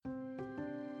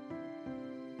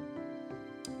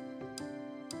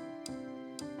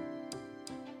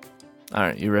All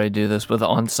right, you ready to do this with the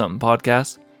On Something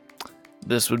podcast?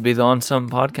 This would be the On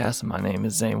Something podcast, and my name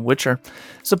is Zane Witcher.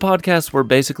 It's a podcast where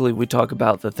basically we talk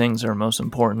about the things that are most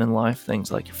important in life, things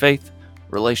like your faith,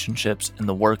 relationships, and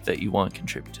the work that you want to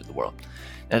contribute to the world.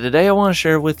 Now, today I want to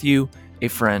share with you a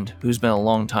friend who's been a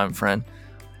longtime friend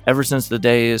ever since the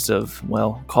days of,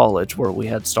 college, where we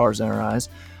had stars in our eyes.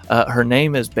 Her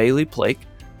name is Bailey Plake.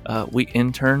 We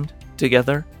interned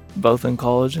together, both in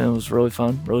college, and it was really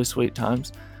fun, really sweet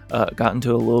times. Got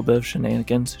into a little bit of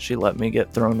shenanigans. She let me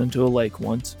get thrown into a lake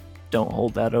once. Don't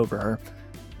hold that over her.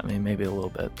 I mean, maybe a little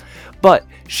bit. But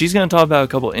she's going to talk about a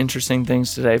couple interesting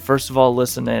things today. First of all,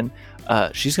 listen in.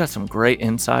 She's got some great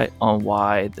insight on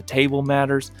why the table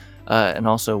matters, and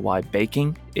also why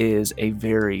baking is a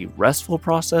very restful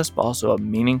process, but also a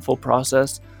meaningful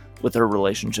process with her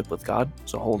relationship with God.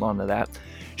 So hold on to that.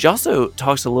 She also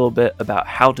talks a little bit about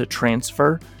how to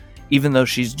transfer, even though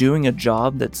she's doing a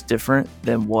job that's different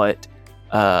than what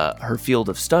her field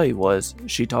of study was.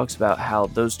 She talks about how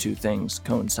those two things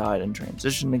coincide and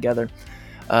transition together.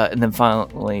 And then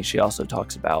finally, she also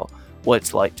talks about what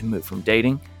it's like to move from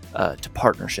dating to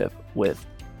partnership with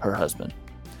her husband.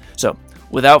 So,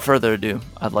 without further ado,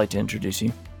 I'd like to introduce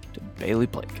you to Bailey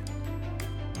Plake.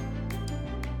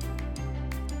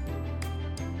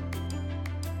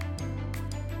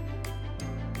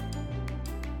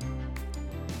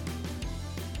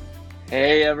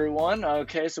 Hey everyone.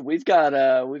 Okay, so we've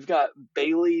got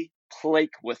Bailey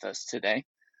Plake with us today.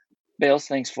 Bales,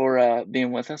 thanks for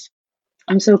being with us.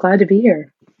 I'm so glad to be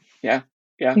here. Yeah.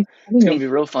 Thanks for having It's gonna me. be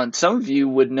real fun. Some of you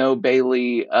would know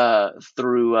Bailey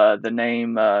through the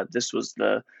name. This was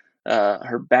the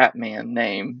her Batman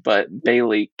name, but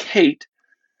Bailey Kate.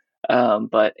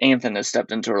 But Anthony has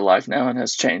stepped into her life now and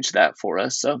has changed that for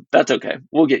us, so that's okay.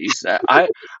 We'll get used to that.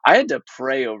 I had to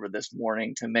pray over this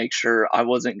morning to make sure I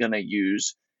wasn't going to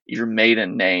use your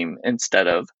maiden name instead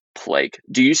of Plake.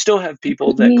 Do you still have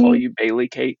people that call Me? you Bailey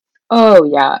Kate? Oh,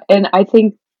 yeah. And I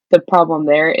think the problem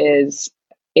there is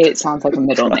it sounds like a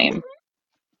middle name.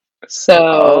 So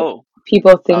Oh,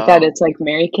 people think that oh, it's like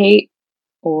Mary Kate yep,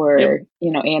 or,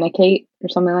 Anna Kate or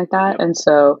something like that. yep. And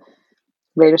so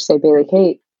later say Bailey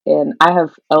Kate. And I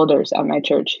have elders at my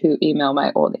church who email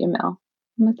my old email.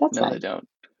 I'm like, that's No, they fine. don't.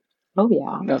 Oh,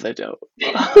 yeah. No, they don't.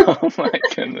 Oh my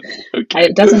goodness. Okay.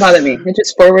 It doesn't bother me. It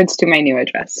just forwards to my new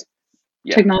address.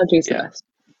 Yeah, Technology is the yeah, best.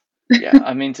 yeah.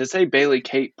 I mean, to say Bailey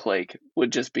Kate Plake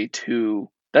would just be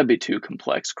that'd be too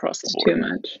complex across the It's too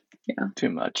board. much. Yeah. Too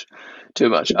much. Too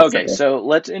much. Too Okay, simple. so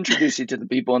let's introduce you to the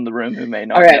people in the room who may All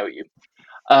not right. know you.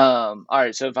 All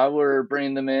right, so if I were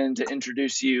bringing them in to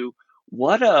introduce you,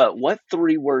 what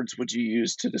three words would you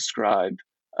use to describe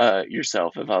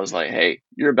yourself if I was like, "Hey,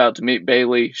 you're about to meet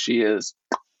Bailey. She is."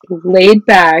 Laid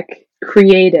back,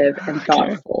 creative, and Okay.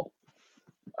 thoughtful.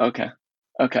 Okay.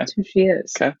 Okay. That's who she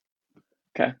is, Okay.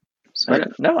 Okay. sort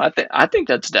of. No, I think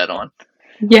that's dead on.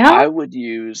 Yeah? I would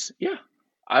use yeah.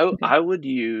 I would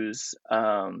use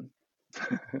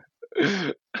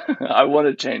I want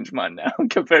to change mine now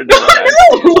compared to what I used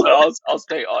to use, but I'll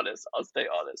stay honest. I'll stay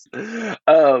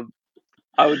honest.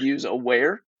 I would use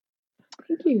aware.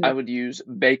 Thank I you. would use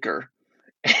baker,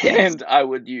 Yes. and I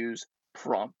would use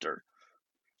prompter.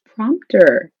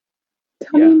 Prompter.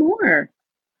 Tell me Yeah. more.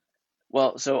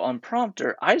 Well, so on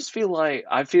prompter, I feel like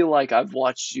I've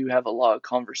watched you have a lot of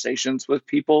conversations with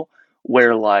people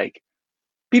where like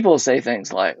people say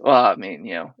things like, "Well, I mean,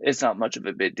 it's not much of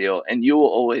a big deal," and you will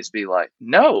always be like,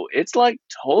 "No, it's like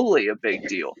totally a big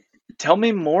deal. Tell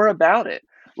me more about it."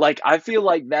 Like I feel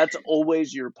like that's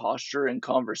always your posture in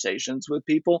conversations with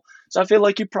people. So I feel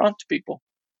like you prompt people.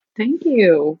 Thank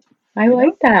you. I You know?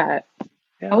 like that. I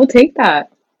Yeah, will take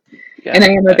that. And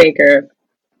yeah, I am a baker,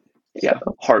 yeah.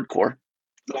 so Hardcore,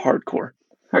 yeah, hardcore.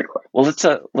 hardcore. Well,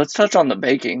 let's touch on the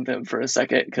baking then for a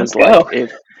second, Let's because like go.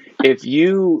 if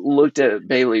you looked at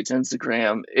Bailey's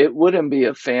Instagram, it wouldn't be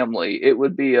a family. It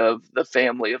would be of the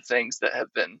family of things that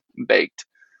have been baked.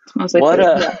 It's mostly What food.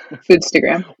 a Yeah.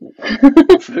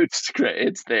 Foodstagram. food's great.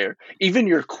 It's there. Even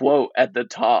your quote at the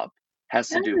top has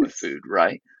to do with Yes. food,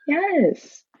 right?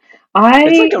 Yes.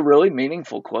 It's like I a really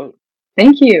meaningful quote.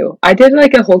 Thank you. I did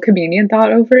like a whole communion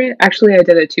thought over it. Actually, I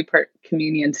did a two-part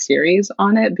communion series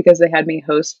on it because they had me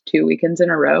host 2 weekends in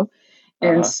a row.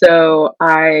 And Uh-huh. so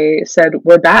I said,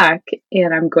 we're back,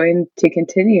 and I'm going to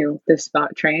continue this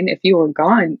thought train. If you were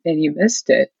gone and you missed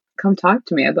it, come talk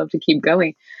to me. I'd love to keep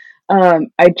going.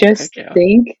 I just Heck yeah.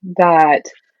 think that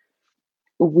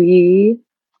we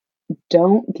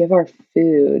don't give our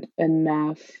food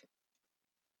enough.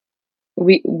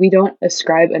 We don't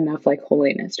ascribe enough like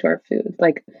holiness to our food.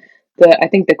 Like I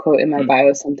think the quote in my Hmm. bio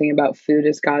is something about food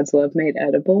is God's love made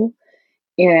edible.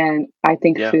 And I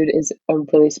think Yeah. food is a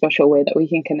really special way that we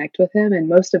can connect with him. And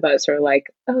most of us are like,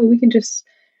 oh, we can just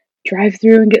drive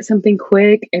through and get something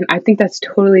quick. And I think that's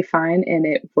totally fine and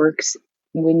it works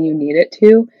when you need it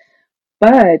to.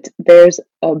 But there's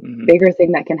a Hmm. bigger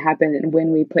thing that can happen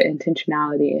when we put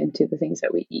intentionality into the things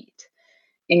that we eat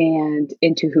and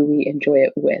into who we enjoy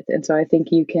it with. And so I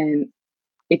think you can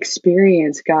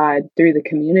experience God through the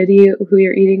community who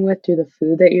you're eating with, through the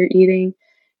food that you're eating,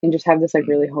 and just have this like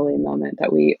really holy moment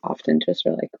that we often just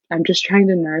are like, I'm just trying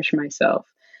to nourish myself.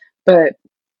 But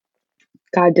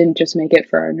God didn't just make it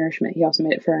for our nourishment, He also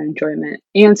made it for our enjoyment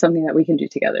and something that we can do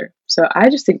together. So I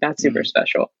just think that's super Hmm.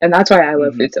 special. And that's why I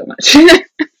love Hmm. food so much.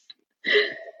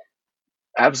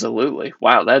 Absolutely.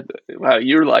 Wow,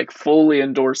 you're like fully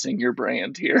endorsing your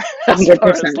brand here as far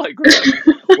as 100%. like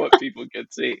what people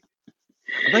could see.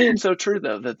 I think it's so true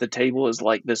though that the table is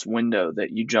like this window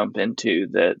that you jump into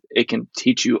that it can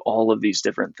teach you all of these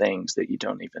different things that you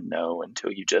don't even know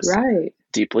until you just Right.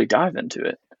 deeply dive into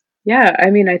it. Yeah.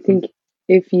 I mean, I think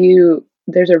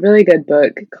there's a really good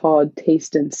book called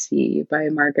Taste and See by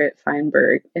Margaret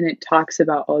Feinberg, and it talks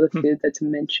about all the Hmm. food that's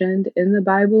mentioned in the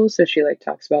Bible. So she like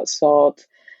talks about salt,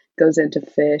 goes into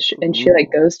fish, and she like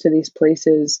Ooh. goes to these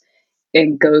places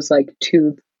and goes like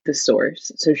to the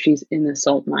source. So she's in the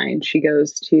salt mine.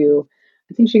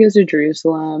 I think she goes to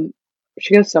Jerusalem.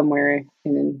 She goes somewhere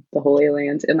in the Holy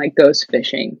Lands and like goes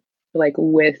fishing, like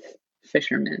with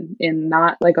fishermen, and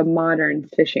not like a modern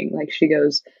fishing. Like she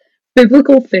goes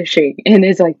biblical fishing and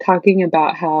is like talking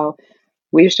about how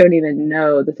we just don't even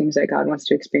know the things that God wants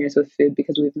to experience with food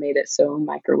because we've made it so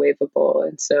microwavable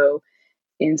and so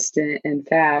instant and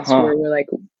fast Huh. where we're like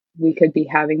we could be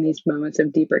having these moments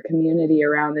of deeper community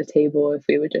around the table if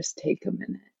we would just take a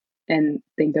minute and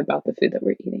think about the food that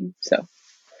we're eating. So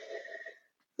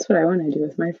that's what I want to do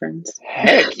with my friends.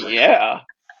 Heck yeah.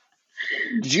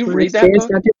 Did Just you want to read that experience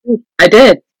book? that food. I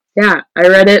did. Yeah, I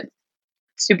read it.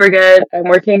 Super good. I'm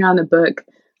working on a book.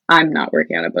 I'm not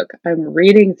working on a book. I'm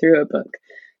reading through a book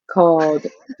called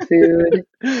Food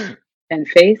and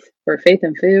Faith or Faith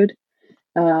and Food.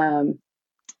 Um,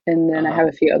 And then I Uh-huh. have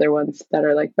a few other ones that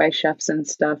are like by chefs and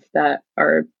stuff that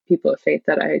are people of faith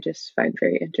that I just find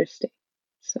very interesting.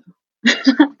 So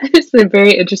I just am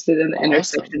very interested in the Awesome.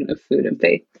 intersection of food and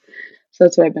faith. So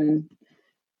that's what I've been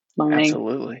learning.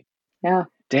 Absolutely. Yeah.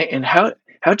 And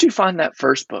how'd you find that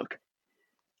first book?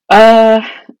 Uh,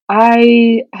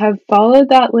 I have followed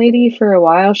that lady for a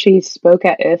while. She spoke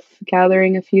at IF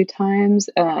gathering a few times.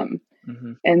 Hmm.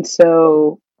 And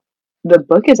so the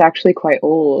book is actually quite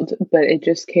old, but it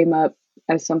just came up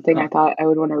as something I Huh. thought I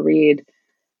would want to read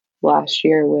last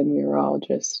year when we were all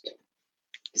just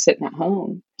sitting at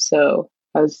home. So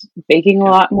I was baking a Yeah.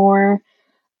 lot more.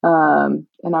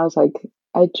 And I was like,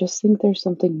 I just think there's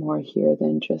something more here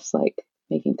than just like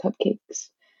making cupcakes.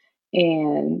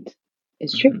 And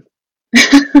it's true.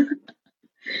 Hmm.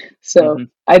 So Hmm.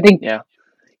 I think Yeah.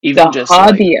 Even the just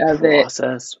like hobby of it,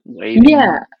 process waiting.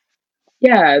 yeah,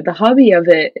 yeah, the hobby of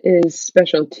it is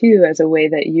special too as a way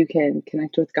that you can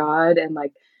connect with God. And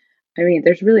like, I mean,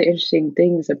 there's really interesting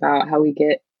things about how we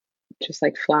get just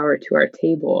like flour to our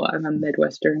table. I'm a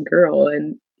Midwestern girl,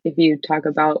 and if you talk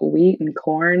about wheat and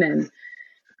corn and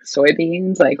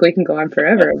soybeans, like we can go on Yeah.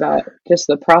 forever about just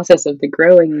the process of the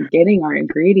growing and getting our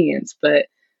ingredients. But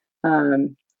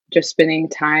um, just spending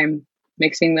time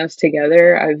mixing those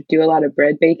together, I do a lot of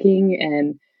bread baking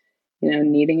and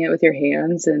kneading it with your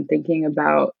hands and thinking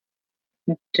about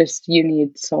just you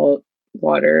need salt,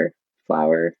 water,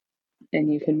 flour,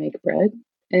 and you can make bread.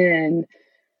 And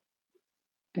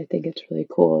I think it's really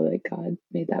cool that God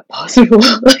made that possible.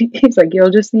 Like he's like,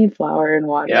 you'll just need flour and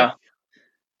water. Yeah.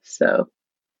 So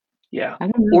Yeah. I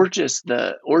don't Or know. just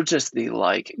the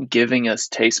like giving us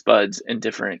taste buds and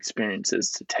different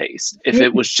experiences to taste. If Yeah,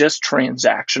 it was just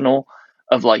transactional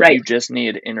of like right. you just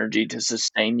need energy to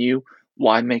sustain you,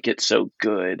 why make it so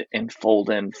good and fold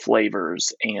in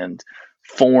flavors and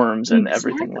forms and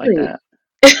everything like Exactly.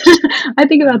 that? I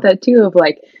think about Yeah. that too of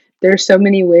like there's so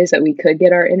many ways that we could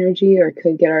get our energy or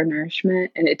could get our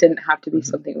nourishment and it didn't have to be Hmm.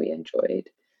 something we enjoyed.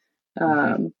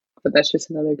 Hmm. But that's just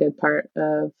another good part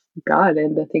of God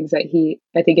and the things that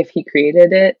I think if He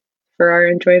created it for our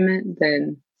enjoyment,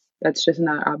 then that's just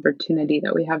another opportunity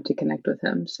that we have to connect with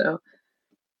Him. So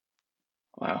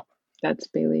Wow. that's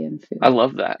Bailey and I food.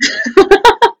 love that.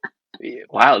 Yeah,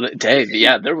 wow, Dave.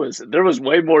 Yeah, there was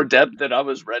way more depth than I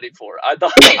was ready for. I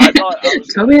thought I was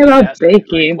Tell gonna me like about ask you three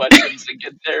baking. questions to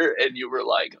get there, and you were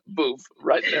like, "Boof!"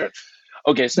 right there.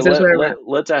 Okay, so This is where we're at.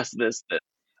 let's ask this then.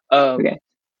 Um, Okay.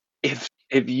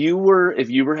 if you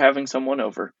were having someone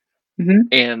over Hmm.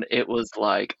 and it was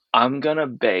like, I'm gonna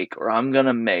bake or I'm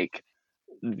gonna make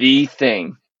the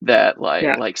thing that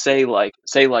Yeah. say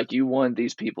you want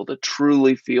these people to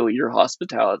truly feel your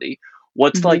hospitality,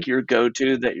 what's Hmm. like your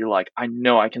go-to that you're like, I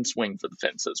know I can swing for the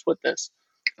fences with this?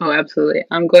 Oh, absolutely.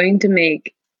 I'm going to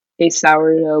make a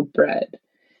sourdough bread,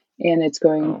 and it's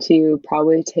going Oh, to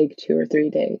probably take 2 or 3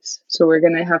 days. So we're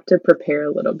going to have to prepare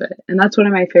a little bit. And that's one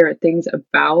of my favorite things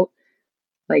about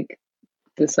like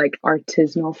this like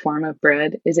artisanal form of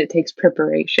bread is it takes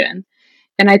preparation.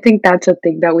 And I think that's a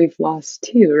thing that we've lost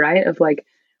too, right? Of like,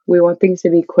 we want things to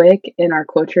be quick and our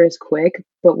culture is quick.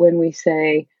 But when we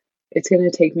say it's going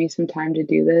to take me some time to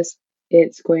do this,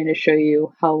 it's going to show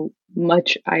you how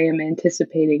much I am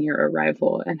anticipating your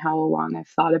arrival and how long I've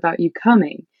thought about you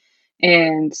coming.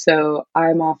 And so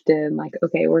I'm often like,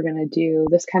 okay, we're going to do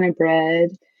this kind of bread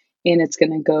and it's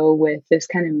going to go with this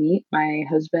kind of meat. My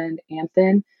husband,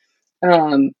 Anthony,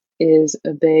 is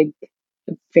a big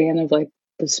fan of like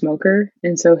the smoker,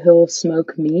 and so he'll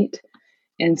smoke meat.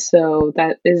 And so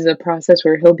that is a process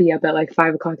where he'll be up at like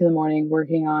 5 o'clock in the morning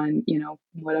working on,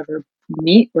 whatever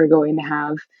meat we're going to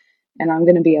have. And I'm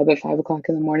going to be up at 5 o'clock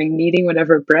in the morning kneading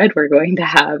whatever bread we're going to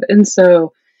have. And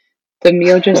so the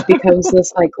meal just becomes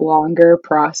this like longer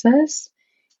process.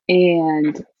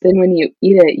 And then when you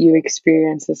eat it, you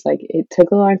experience this like, it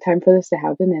took a long time for this to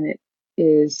happen, and it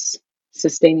is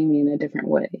sustaining me in a different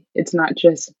way. It's not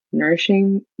just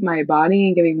nourishing my body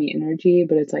and giving me energy,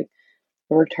 but it's like,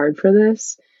 I worked hard for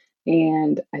this.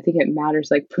 And I think it matters,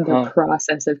 like the huh.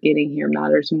 process of getting here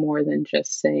matters more than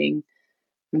just saying,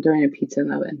 I'm throwing a pizza in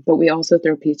the oven. But we also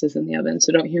throw pizzas in the oven.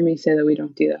 So don't hear me say that we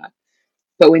don't do that.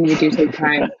 But when you do take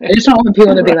time, I just don't want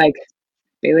people to be Right. like,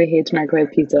 Bailey hates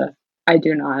microwave pizza. I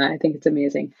do not. I think it's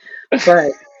amazing.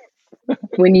 But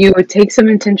when you take some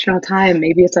intentional time,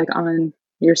 maybe it's like on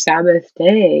your Sabbath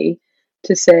day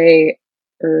to say,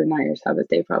 or not your Sabbath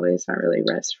day, probably it's not really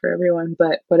rest for everyone,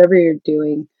 but whatever you're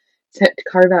doing, to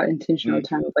carve out intentional Mm,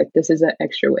 time of like, this is an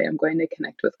extra way I'm going to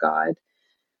connect with God.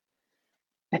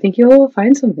 I think you'll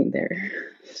find something there.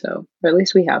 So, or at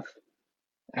least we have.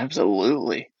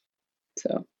 absolutely.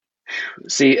 So,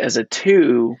 See, as a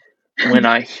two, when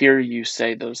I hear you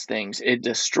say those things, it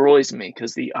destroys me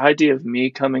because the idea of me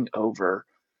coming over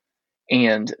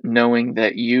and knowing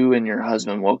that you and your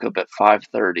husband woke up at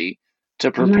 5:30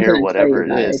 to I'm not prepare going to tell whatever you it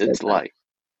that I is, did it's like,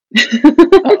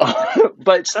 that.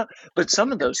 but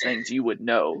some of those things you would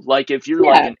know. Like if you're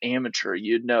like Yeah, an amateur,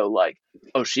 you'd know like,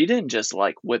 oh, she didn't just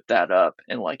like whip that up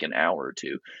in like an hour or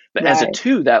two. But as a right.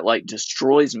 two, that like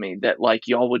destroys me that like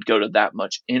y'all would go to that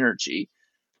much energy.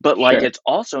 But like Sure. it's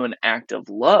also an act of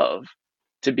love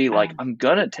to be Yeah. like, I'm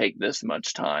gonna take this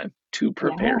much time to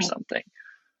prepare Yeah. something.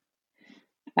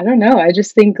 I don't know. I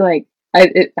just think like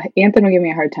Anthony will give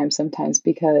me a hard time sometimes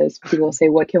because people say,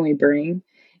 "What can we bring?"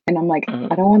 And I'm like, I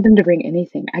Uh, don't want them to bring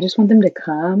anything. I just want them to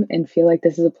come and feel like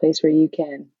this is a place where you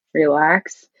can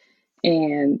relax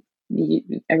and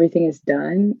everything is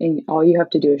done, and all you have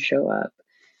to do is show up.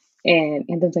 And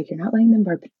Anthony's like, you're not letting them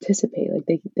participate.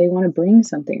 Like they want to bring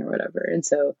something or whatever. And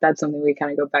so that's something we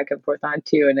kind of go back and forth on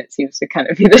too. And it seems to kind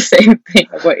of be the same thing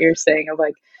of what you're saying of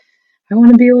like, I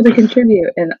want to be able to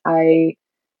contribute, and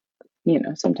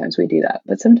sometimes we do that,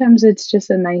 but sometimes it's just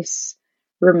a nice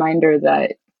reminder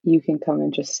that you can come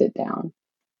and just sit down.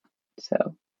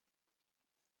 So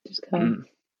just come. mm,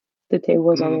 The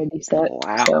table is mm. already set.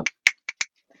 Wow. So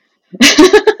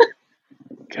I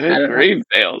Good don't know. grief,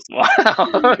 Bales. Wow.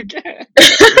 Okay.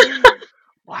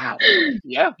 Wow.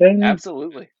 Yeah, I don't know.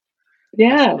 absolutely.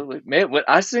 Yeah. Absolutely. Man, when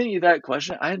I sent you that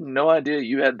question, I had no idea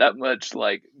you had that much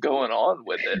like going on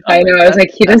with it. I I know. mean, I was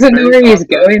like, he that's doesn't know very where he's thought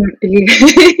going. provoking.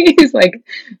 He's like,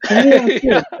 tell me about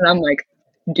Yeah. food. And I'm like,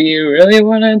 do you really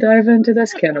want to dive into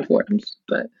this can of worms?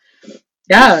 But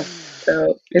yeah.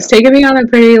 So it's Yeah. taken me on a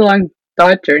pretty long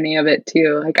thought journey of it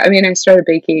too. Like, I mean, I started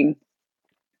baking.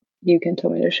 You can tell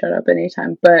me to shut up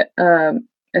anytime. But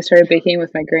I started baking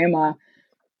with my grandma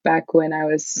back when I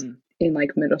was Mm, in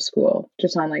like middle school,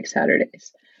 just on like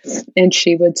Saturdays. And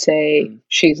she would say mm.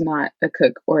 she's not a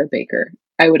cook or a baker.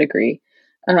 I would agree.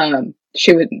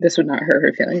 This would not hurt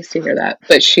her feelings to hear that,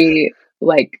 but she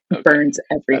like Okay. burns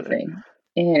Better. everything.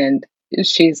 And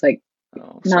she's like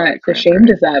Oh, not sorry, ashamed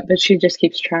Cranberry. of that, but she just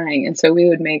keeps trying. And so we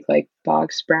would make like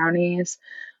box brownies,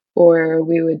 or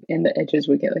we would, and the edges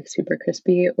would get like super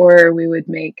crispy, or we would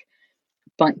make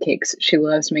bundt cakes. She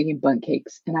loves making bundt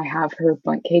cakes, and I have her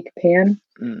bundt cake pan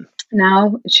Mm.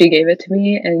 now. She gave it to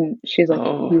me, and she's like,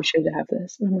 Oh, "You should have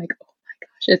this." And I'm like, "Oh my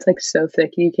gosh, it's like so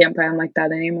thick. You can't buy them like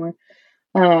that anymore."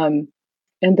 Um,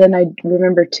 and then I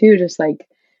remember too, just like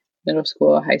middle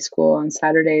school, high school, on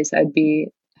Saturdays, I'd be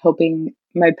helping.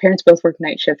 My parents both worked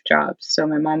night shift jobs, so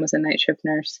my mom was a night shift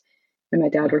nurse, and my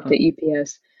dad worked uh-huh. at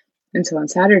UPS. And so on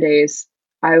Saturdays,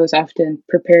 I was often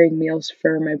preparing meals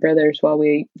for my brothers while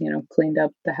we, cleaned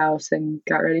up the house and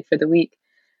got ready for the week.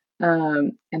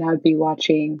 And I would be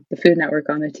watching the Food Network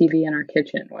on the TV in our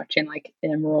kitchen, watching like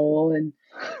Emeril and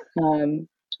um,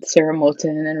 Sarah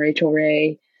Moulton and Rachel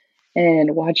Ray,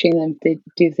 and watching them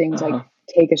do things like Uh-huh.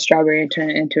 take a strawberry and turn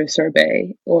it into a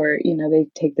sorbet, or they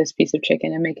take this piece of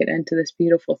chicken and make it into this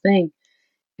beautiful thing.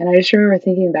 And I just remember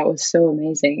thinking that was so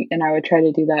amazing. And I would try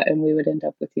to do that, and we would end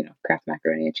up with Kraft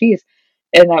macaroni and cheese,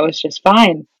 and that was just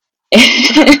fine.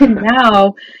 And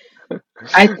now,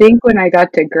 I think when I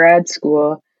got to grad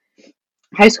school,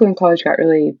 high school and college got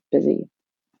really busy.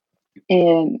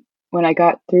 And when I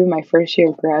got through my first year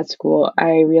of grad school,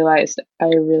 I realized I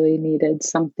really needed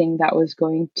something that was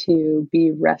going to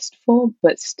be restful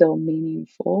but still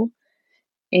meaningful.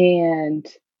 And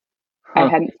I Huh.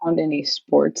 hadn't found any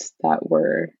sports that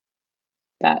were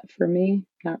that for me,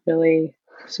 not really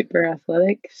super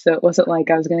athletic. So it wasn't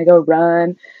like I was going to go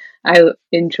run. I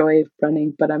enjoy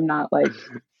running, but I'm not like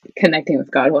connecting with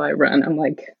God while I run. I'm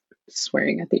like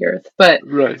swearing at the earth. But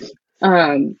Right.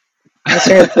 um, I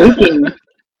started baking.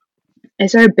 I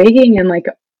started baking and like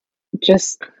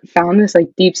just found this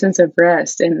like deep sense of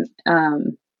rest. And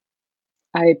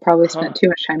I probably Huh. spent too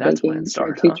much time That's when it baking. My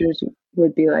started, huh? teachers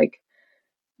would be like,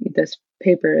 "This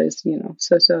paper is,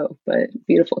 so, but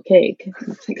beautiful cake." And I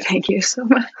was like, "Thank you so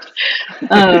much."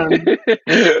 Um,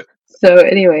 so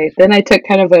anyway, then I took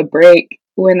kind of a break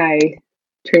when I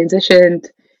transitioned,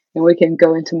 and we can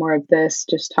go into more of this,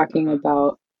 just talking Uh-huh.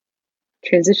 about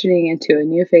transitioning into a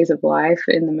new phase of life.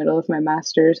 In the middle of my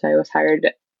master's, I was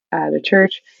hired at a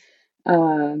church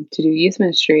to do youth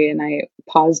ministry, and I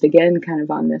paused again, kind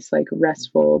of on this like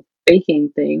restful baking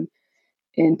thing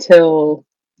until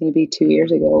maybe 2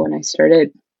 years ago when I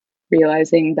started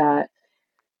realizing that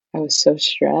I was so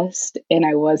stressed and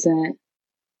I wasn't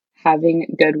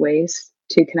having good ways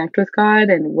to connect with God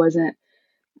and wasn't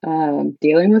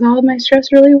dealing with all of my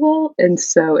stress really well. And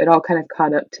so it all kind of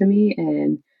caught up to me,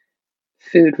 and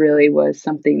food really was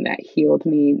something that healed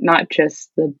me, not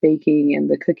just the baking and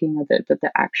the cooking of it, but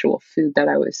the actual food that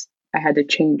I had to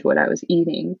change what I was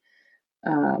eating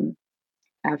um,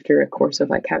 after a course of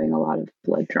like having a lot of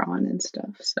blood drawn and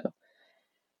stuff. So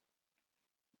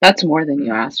that's more than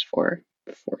you asked for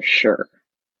sure.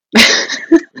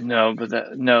 No, but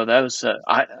that was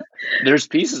there's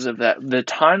pieces of that. The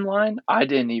timeline I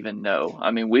didn't even know.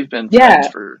 I mean, we've been friends Yeah,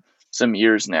 for some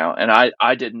years now, and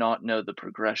I did not know the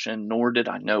progression, nor did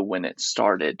I know when it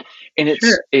started. And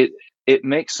sure. it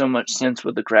makes so much sense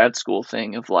with the grad school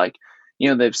thing of like,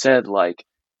 they've said like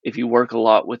if you work a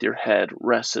lot with your head,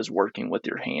 rest is working with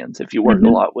your hands. If you work a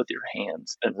Hmm. lot with your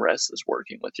hands, then rest is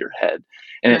working with your head.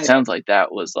 And it Right. sounds like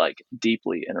that was like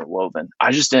deeply interwoven.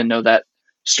 I just didn't know that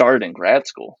started in grad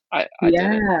school. I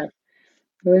didn't. Yeah.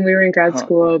 When we were in grad Huh.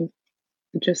 school,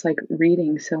 just like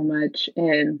reading so much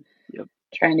and Yep.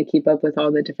 trying to keep up with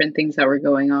all the different things that were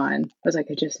going on. I was like,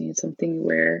 I just need something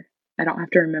where I don't have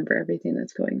to remember everything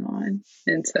that's going on.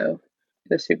 And so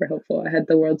it was super helpful. I had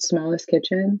the world's smallest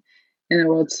kitchen and the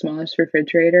world's smallest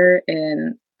refrigerator.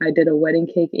 And I did a wedding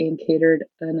cake and catered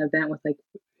an event with like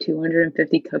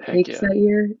 250 Heck cupcakes yeah. that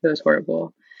year. It was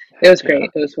horrible. It was Heck yeah.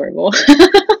 great. It was horrible.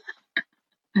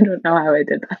 I don't know how I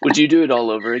did Would that. you do it all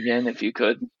over again if you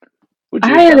could? Would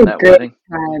you I have had done a that great wedding?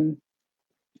 time.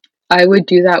 I would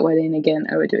do that wedding again.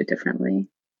 I would do it differently.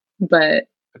 But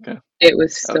Okay. it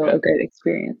was still Okay. a great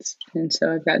experience, and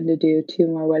so I've gotten to do 2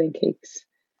 more wedding cakes.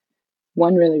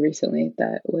 One really recently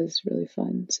that was really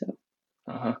fun, so,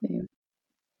 Uh-huh. yeah.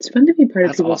 It's fun to be part of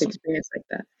That's people's awesome. experience like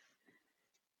that.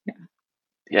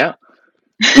 Yeah.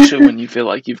 Especially Yeah. when you feel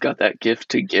like you've got that gift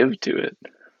to give to it.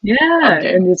 Yeah, I'm and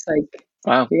game. it's like,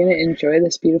 Wow. you're gonna enjoy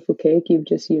this beautiful cake, you've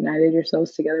just united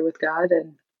yourselves together with God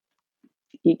and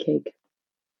eat cake.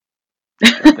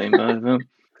 One thing by them.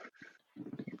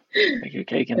 Make your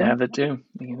cake and Yeah, have it too.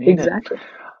 You can eat it. exactly.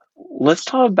 Let's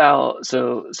talk about,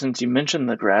 so since you mentioned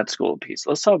the grad school piece,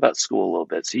 let's talk about school a little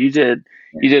bit. So Yeah,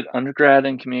 you did undergrad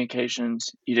in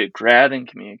communications, you did grad in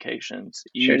communications,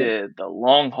 you sure did. did the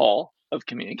long haul of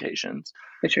communications.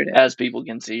 I sure did. As people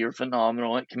can see, you're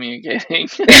phenomenal at communicating,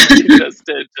 as you just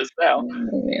did just now. Oh,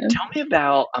 man. Tell me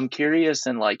about, I'm curious,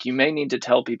 and like you may need to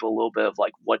tell people a little bit of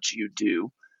like what you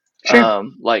do, Sure.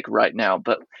 like right now,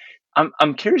 but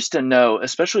I'm curious to know,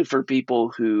 especially for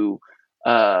people who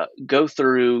go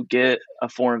through, get a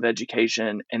form of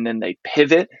education, and then they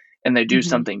pivot and they do Mhm.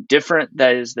 something different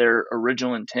that is their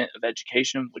original intent of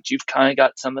education, which you've kind of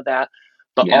got some of that,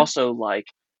 but Yeah. also like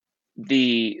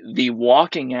the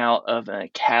walking out of an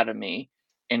academy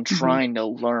and Mhm. trying to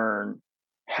learn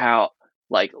how,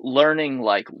 like learning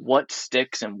like what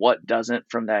sticks and what doesn't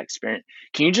from that experience.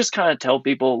 Can you just kind of tell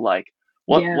people like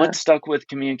Yeah. what stuck with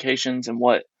communications and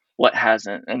what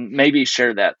hasn't, and maybe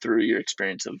share that through your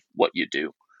experience of what you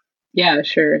do. Yeah,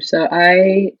 sure. So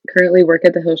I currently work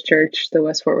at the Hills Church, the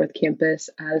West Fort Worth campus,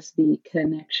 as the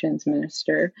connections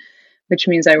minister, which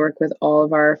means I work with all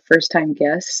of our first time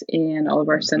guests and all of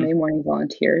our Hmm. Sunday morning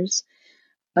volunteers.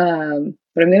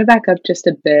 But I'm going to back up just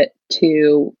a bit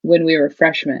to when we were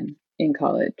freshmen in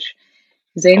college.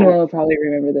 Zane Oh, will probably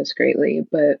remember this greatly,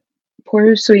 but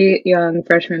poor sweet young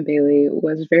freshman Bailey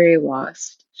was very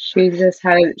lost. She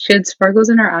had sparkles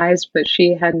in her eyes, but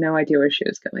she had no idea where she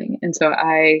was going. And so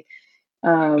I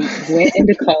went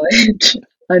into college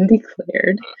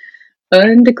undeclared,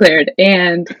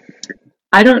 and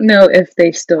I don't know if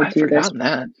they still I'd do this, forgotten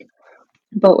that.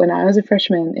 but when I was a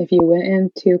freshman, if you went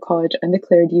into college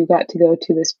undeclared, you got to go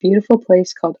to this beautiful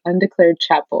place called Undeclared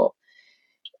Chapel.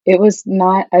 It was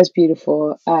not as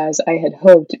beautiful as I had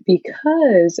hoped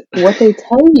because what they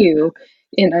tell you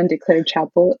in Undeclared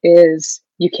Chapel is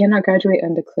you cannot graduate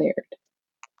undeclared.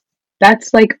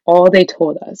 That's like all they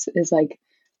told us is like,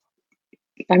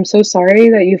 I'm so sorry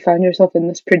that you found yourself in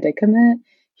this predicament.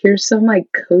 Here's some like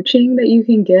coaching that you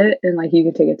can get, and like you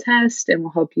can take a test and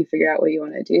we'll help you figure out what you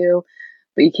want to do,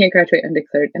 but you can't graduate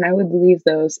undeclared. And I would leave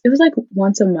those, it was like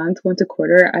once a month, once a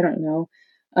quarter, I don't know,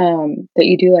 that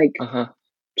you do like Uh-huh.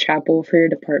 chapel for your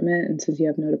department. And since you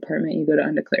have no department, you go to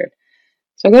undeclared.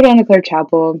 So I go to undeclared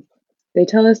chapel. They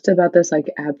tell us about this like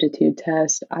aptitude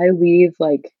test. I leave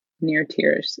like near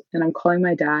tears and I'm calling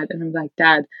my dad and I'm like,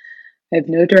 Dad, I have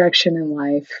no direction in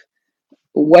life.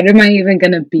 What am I even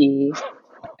gonna be?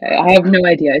 I have no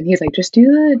idea. And he's like, just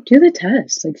do the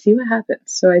test, like see what happens.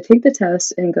 So I take the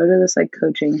test and go to this like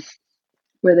coaching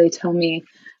where they tell me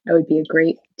I would be a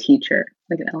great teacher,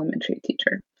 like an elementary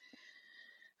teacher.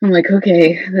 I'm like,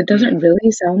 okay, that Mm. doesn't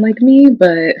really sound like me,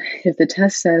 but if the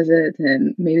test says it,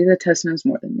 then maybe the test knows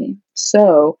more than me.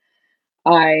 So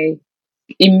I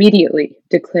immediately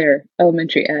declare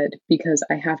elementary ed because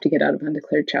I have to get out of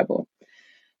undeclared chapel.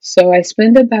 So I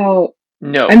spend about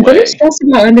No I'm very way. stressed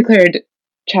about undeclared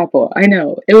chapel. I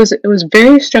know. It was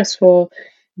very stressful.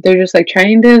 They're just like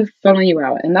trying to funnel you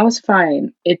out, and that was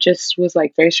fine. It just was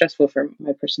like very stressful for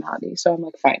my personality. So I'm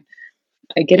like, fine.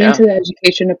 I get Yeah. into the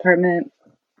education department.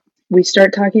 We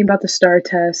start talking about the STAR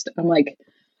test. I'm like,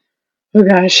 oh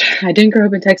gosh, I didn't grow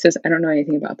up in Texas. I don't know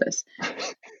anything about this.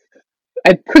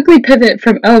 I quickly pivot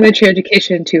from elementary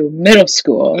education to middle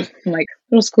school. I'm like,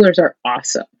 middle schoolers are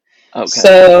awesome. Okay.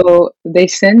 So they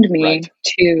send Right. me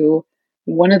to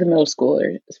one of the middle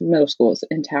schools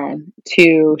in town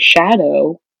to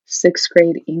shadow sixth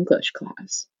grade English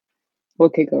class.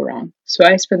 What could go wrong? So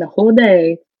I spent the whole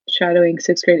day shadowing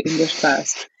sixth grade English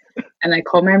class, and I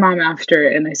called my mom after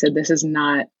and I said, "This is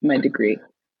not my degree.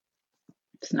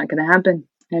 It's not going to happen.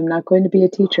 I'm not going to be a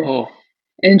teacher." Oh.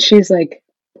 And she's like,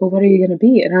 "Well, what are you going to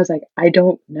be?" And I was like, "I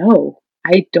don't know.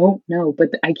 I don't know, but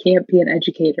I can't be an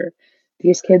educator.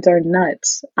 These kids are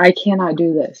nuts. I cannot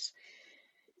do this."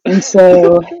 And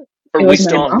so Are it we was my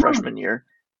still in mom. freshman year?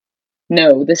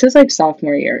 No, this is like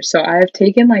sophomore year. So I've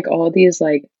taken like all these,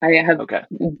 like, I have Okay.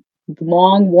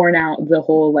 long worn out the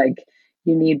whole, like,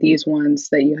 you need these ones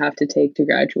that you have to take to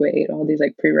graduate, all these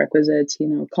like prerequisites,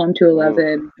 COM to Ooh.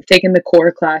 11. I've taken the core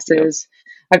Yep. classes.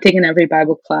 I've taken every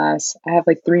Bible class. I have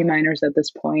like three minors at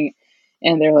this point,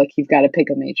 and they're like, you've got to pick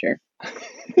a major.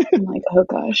 I'm like, oh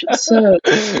gosh. So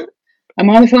I'm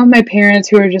on the phone with my parents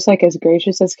who are just like as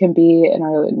gracious as can be and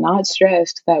are not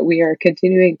stressed that we are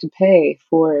continuing to pay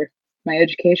for my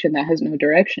education that has no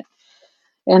direction.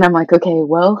 And I'm like, okay,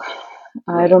 well,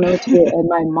 I Right. don't know what to do. And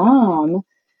my mom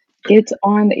gets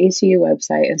on the ACU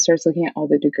website and starts looking at all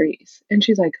the degrees. And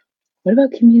she's like, what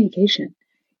about communication?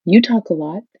 You talk a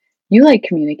lot. You like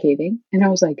communicating. And I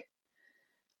was like,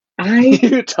 I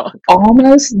You talk.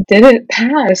 almost didn't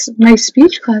pass my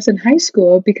speech class in high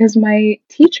school because my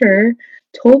teacher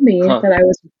told me Huh. that I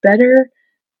was better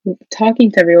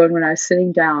talking to everyone when I was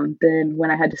sitting down than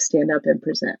when I had to stand up and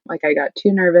present. Like I got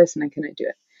too nervous and I couldn't do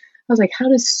it. I was like, how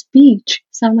does speech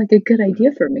sound like a good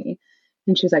idea for me?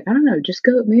 And she's like, I don't know, just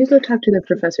maybe go talk to the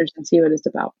professors and see what it's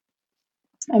about.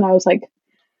 And I was like,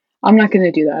 I'm not going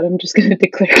to do that. I'm just going to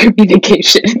declare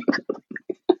communication.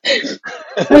 So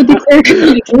I declared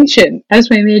communication as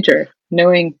my major,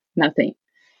 knowing nothing.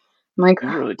 I'm like, You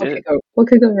really what did. what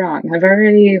could go wrong? I've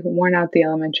already worn out the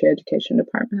elementary education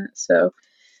department. So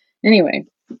anyway,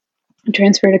 I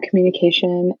transferred to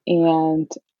communication and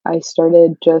I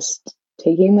started just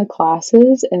taking the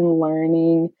classes and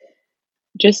learning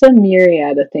just a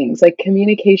myriad of things. Like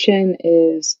communication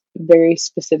is very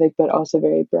specific but also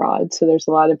very broad. So there's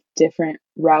a lot of different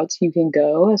routes you can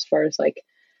go as far as like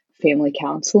family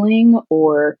counseling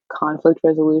or conflict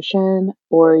resolution,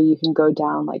 or you can go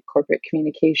down like corporate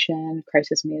communication,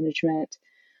 crisis management.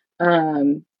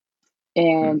 Um, Hmm.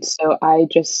 and so I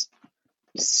just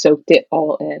soaked it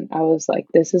all in. I was like,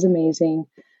 this is amazing.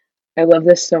 I love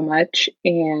this so much.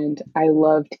 And I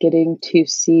loved getting to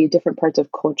see different parts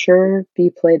of culture be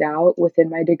played out within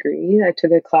my degree. I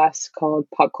took a class called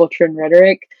Pop Culture and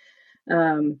Rhetoric.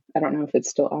 I don't know if it's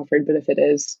still offered, but if it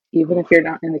is, even Ooh. if you're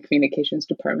not in the communications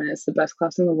department, it's the best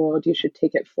class in the world. You should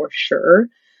take it for sure.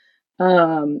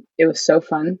 It was so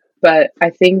fun. But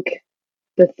I think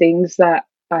the things that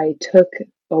I took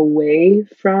away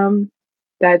from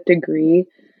that degree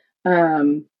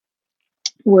um,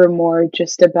 were more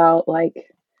just about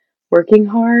like working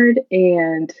hard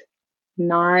and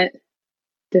not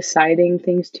deciding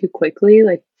things too quickly.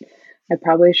 Like, I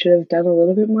probably should have done a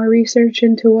little bit more research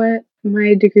into what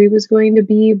my degree was going to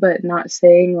be, but not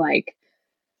saying like,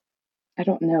 I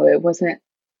don't know, it wasn't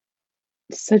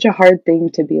such a hard thing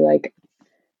to be like,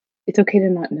 it's okay to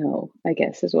not know, I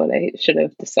guess is what I should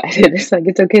have decided. It's like,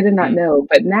 it's okay to not Hmm. know.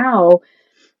 But now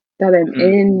that I'm Hmm.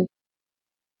 in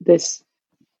this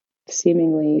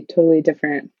seemingly totally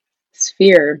different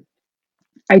sphere,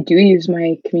 I do use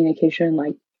my communication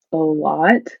like a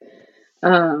lot.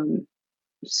 Um,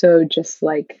 so just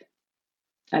like,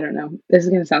 I don't know, this is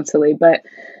going to sound silly, but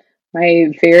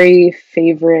my very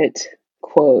favorite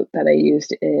quote that I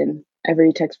used in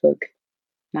every textbook,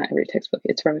 not every textbook,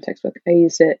 it's from a textbook. I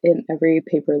used it in every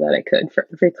paper that I could for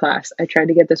every class. I tried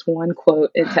to get this one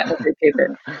quote into every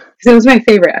paper because it was my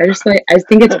favorite. I just like, I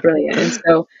think it's brilliant. And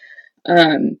so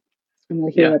um, I'm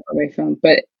looking it Yeah. up on my phone,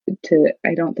 but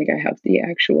I don't think I have the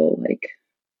actual like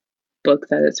book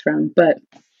that it's from, but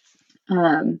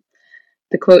um,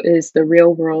 the quote is, "The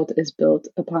real world is built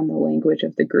upon the language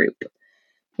of the group."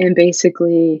 And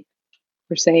basically,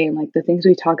 we're saying like the things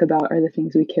we talk about are the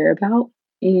things we care about.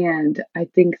 And I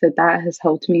think that that has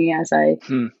helped me as I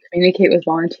Hmm. communicate with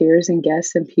volunteers and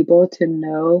guests and people to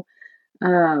know,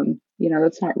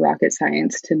 that's not rocket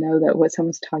science to know that what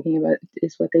someone's talking about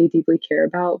is what they deeply care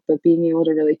about, but being able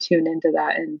to really tune into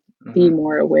that and be Hmm.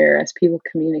 more aware as people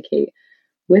communicate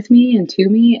with me and to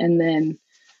me. And then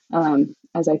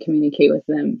as I communicate with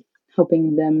them,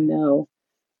 helping them know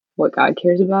what God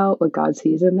cares about, what God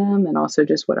sees in them, and also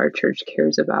just what our church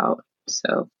cares about.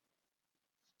 So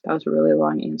that was a really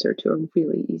long answer to a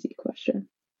really easy question.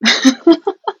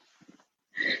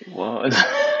 Well,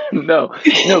 no,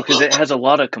 because it has a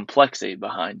lot of complexity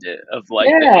behind it of like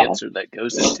the Yeah. answer that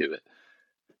goes into it.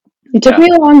 It took Yeah. me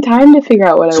a long time to figure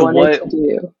out what I So wanted what? to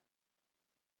do,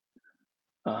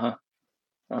 Uh-huh.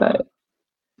 Uh-huh. but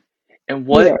And here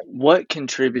we what are. what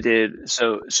contributed?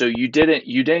 So you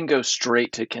didn't go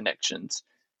straight to connections.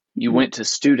 You Mhm. went to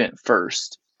student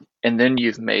first, and then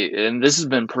and this has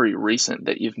been pretty recent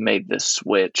that you've made this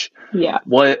switch. Yeah.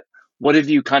 What have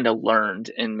you kind of learned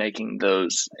in making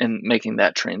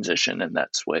that transition and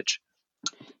that switch?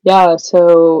 Yeah.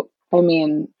 So, I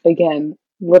mean, again,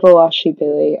 little lost sheep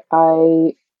Bailey.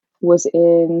 I was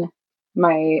in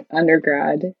my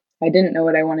undergrad. I didn't know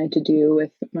what I wanted to do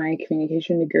with my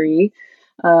communication degree,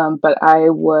 but I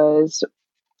was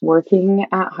working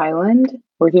at Highland,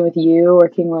 working with you,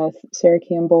 working with Sarah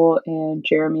Campbell and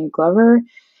Jeremy Glover.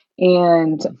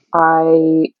 And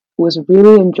I was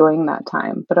really enjoying that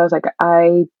time. But I was like,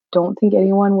 I don't think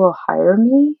anyone will hire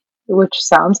me, which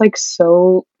sounds like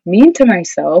so mean to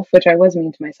myself, which I was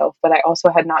mean to myself. But I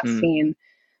also had not Hmm. seen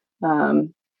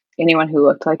um, anyone who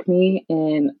looked like me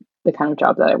in the kind of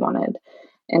job that I wanted.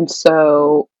 And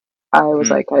so I was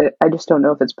Hmm. like, I just don't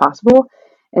know if it's possible.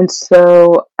 And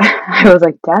so I was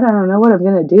like, Dad, I don't know what I'm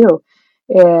going to do.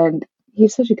 And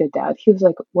he's such a good dad. He was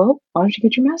like, well, why don't you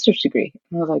get your master's degree?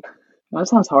 And I was like, well, that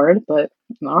sounds hard, but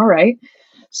all right.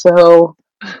 So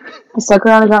I stuck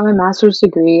around and got my master's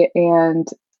degree. And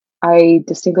I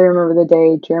distinctly remember the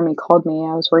day Jeremy called me.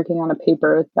 I was working on a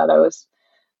paper that I was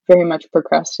very much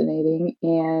procrastinating,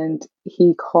 and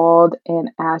he called and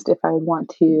asked if I would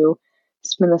want to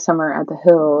spend the summer at the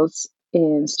Hills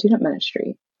in student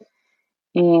ministry.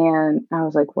 And I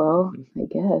was like, well, I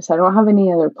guess I don't have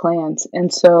any other plans.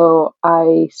 And so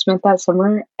I spent that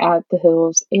summer at the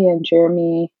Hills, and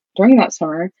Jeremy, during that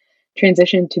summer,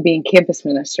 transitioned to being campus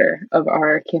minister of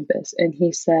our campus. And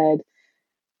he said,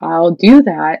 I'll do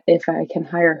that if I can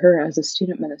hire her as a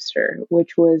student minister,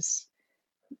 which was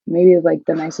maybe like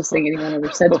the nicest thing anyone ever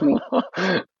said to me.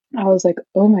 I was like,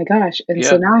 oh my gosh. And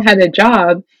so Yeah. now I had a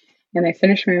job and I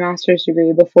finished my master's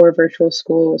degree before virtual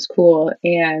school was cool.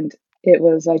 And it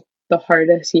was like the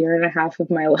hardest year and a half of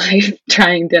my life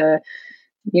trying to,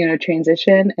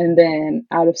 transition. And then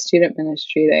out of student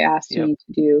ministry, they asked Yep. me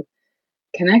to do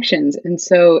connections. And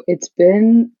so it's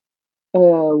been a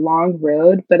long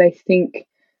road, but I think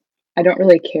I don't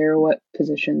really care what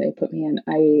position they put me in.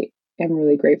 I am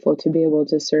really grateful to be able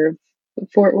to serve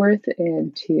Fort Worth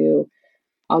and to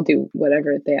I'll do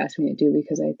whatever they ask me to do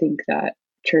because I think that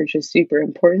church is super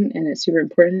important and it's super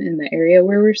important in the area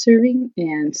where we're serving.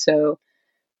 And so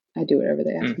I do whatever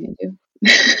they ask Hmm. me to do.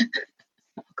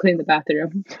 I'll clean the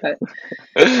bathroom, but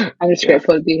I'm just Yeah.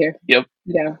 grateful to be here. Yep.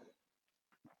 Yeah.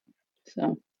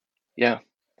 So Yeah.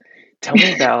 Tell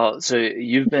me about, so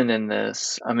you've been in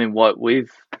this, I mean,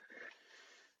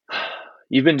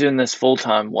 you've been doing this full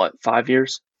time, what, 5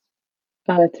 years?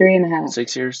 3.5.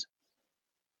 6 years?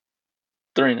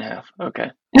 3.5.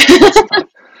 Okay. Close to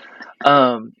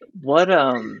five. What,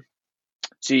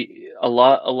 see, a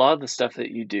lot of the stuff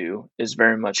that you do is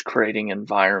very much creating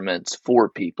environments for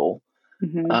people,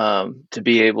 Hmm. to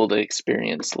be able to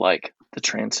experience like the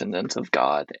transcendence of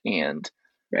God and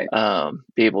Right.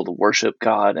 be able to worship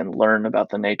God and learn about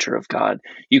the nature of God.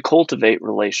 You cultivate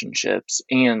relationships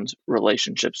and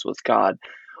relationships with God.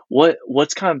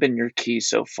 What's kind of been your key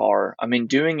so far? I mean,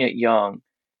 doing it young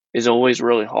is always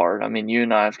really hard. I mean, you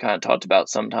and I have kind of talked about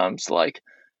sometimes like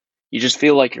you just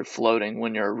feel like you're floating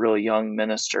when you're a really young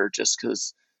minister just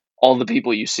because all the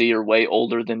people you see are way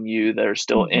older than you that are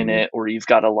still in Hmm. it, or you've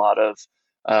got a lot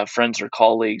of friends or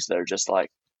colleagues that are just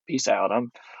like, peace out,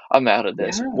 I'm out of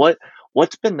this. Yeah.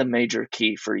 What's been the major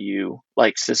key for you,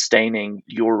 like sustaining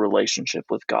your relationship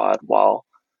with God while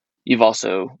you've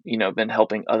also, been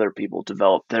helping other people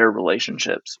develop their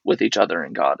relationships with each other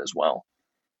and God as well?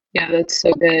 Yeah, that's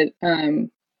so good.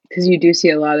 Because you do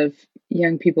see a lot of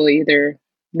young people either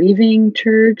leaving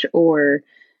church or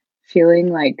feeling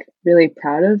like really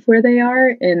proud of where they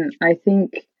are. And I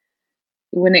think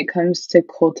when it comes to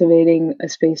cultivating a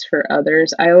space for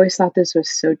others, I always thought this was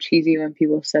so cheesy when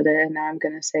people said it, and now I'm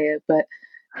going to say it, but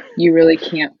you really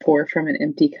can't pour from an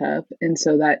empty cup. And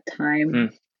so that time Hmm.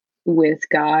 with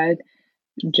God,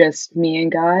 just me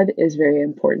and God, is very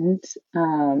important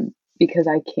because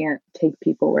I can't take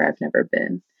people where I've never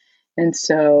been. And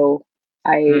so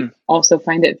I Hmm. also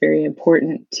find it very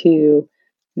important to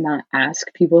not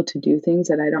ask people to do things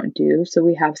that I don't do. So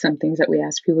we have some things that we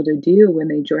ask people to do when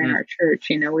they join Hmm. our church.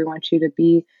 We want you to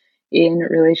be in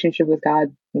relationship with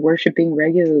God, worshiping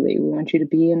regularly. We want you to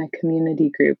be in a community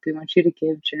group. We want you to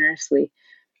give generously.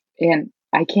 And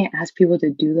I can't ask people to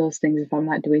do those things if I'm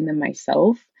not doing them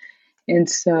myself. And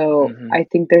so Hmm. I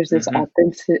think there's this Hmm.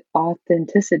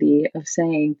 authenticity of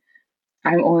saying,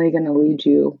 I'm only going to lead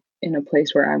you in a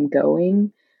place where I'm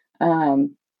going,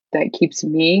 um, that keeps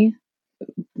me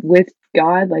with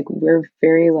God. Like, we're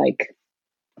very, like,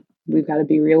 we've got to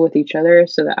be real with each other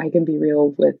so that I can be real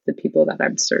with the people that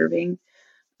I'm serving.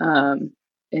 Um,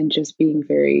 and just being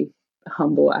very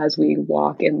humble as we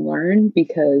walk and learn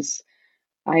because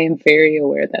I am very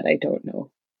aware that I don't know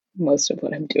most of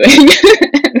what I'm doing,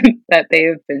 that they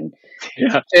have been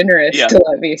Yeah. generous Yeah. to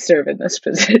let me serve in this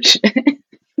position.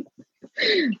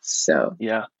 So,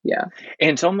 Yeah. yeah.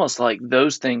 And it's almost like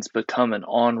those things become an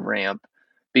on ramp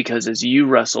because as you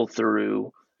wrestle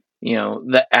through,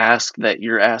 the ask that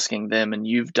you're asking them, and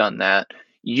you've done that,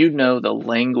 the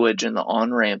language and the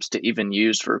on ramps to even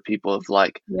use for people of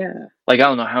Yeah. I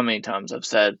don't know how many times I've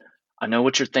said, I know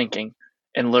what you're thinking.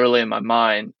 And literally in my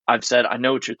mind, I've said, I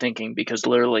know what you're thinking because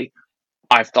literally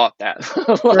I've thought that,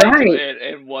 Right.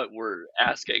 and what we're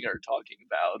asking or talking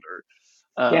about, or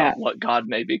Yeah. what God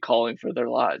may be calling for their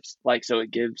lives. So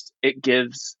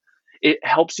it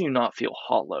helps you not feel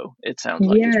hollow. It sounds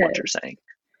like is what you're Yes. saying.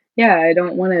 Yeah, I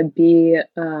don't want to be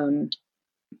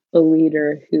a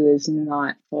leader who is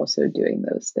not also doing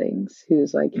those things,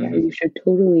 who's like, yeah, Hmm. you should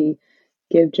totally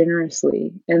give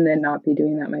generously, and then not be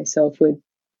doing that myself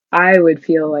I would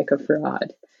feel like a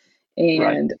fraud.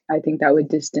 Right. And I think that would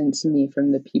distance me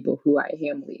from the people who I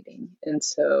am leading. And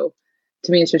so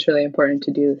to me, it's just really important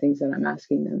to do the things that I'm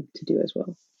asking them to do as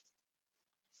well.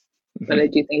 But Hmm. I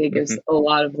do think it gives Hmm. a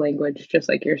lot of language, just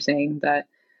like you're saying, that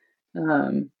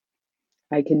um,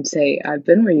 I can say, I've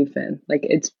been where you've been. Like,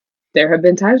 there have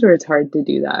been times where it's hard to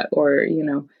do that, or,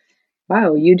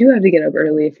 wow, you do have to get up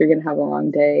early if you're going to have a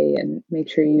long day and make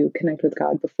sure you connect with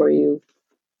God before you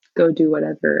go do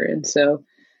whatever. And so,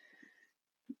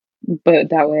 but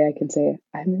that way I can say,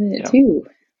 I'm in it Yeah. too.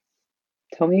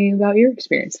 Tell me about your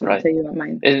experience and I'll Right. tell you about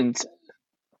mine. And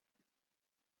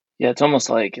yeah, it's almost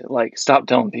like stop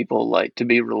telling people to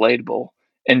be relatable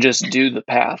and just do the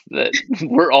path that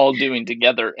we're all doing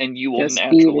together, and you will Just be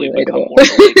naturally become relatable. more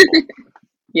relatable.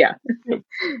 Yeah, Yep.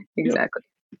 Yep. exactly.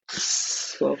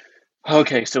 Cool.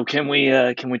 Okay, so can we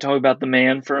talk about the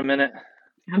man for a minute?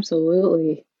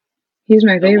 Absolutely. He's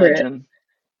my The favorite. legend.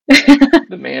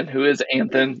 The man who is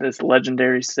Anthem, this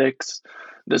legendary six,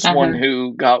 this one Uh-huh.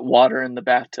 who got water in the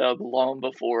bathtub long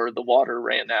before the water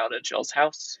ran out at Jill's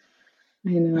house.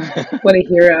 I know. What a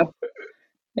hero.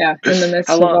 Yeah, in the How midst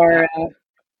of long? our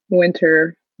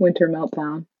winter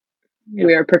meltdown,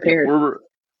 we are Yeah, prepared.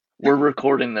 we're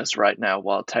recording this right now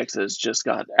while Texas just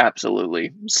got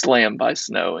absolutely slammed by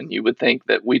snow, and you would think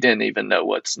that we didn't even know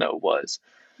what snow was.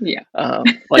 Yeah.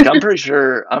 Like I'm pretty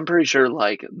sure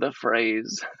like the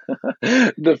phrase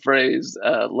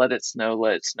let it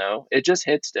snow, it just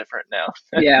hits different now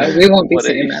Yeah, we than won't be what it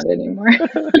saying used that anymore.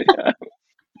 to. Yeah.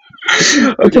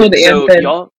 I Okay, told so Anthony.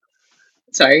 y'all,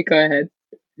 Sorry, go ahead.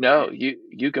 no,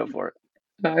 you go for it.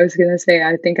 I was gonna say,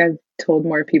 I think I've told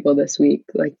more people this week,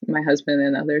 like my husband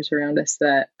and others around us,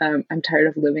 that I'm tired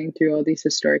of living through all these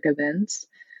historic events.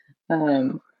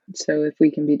 Um, so if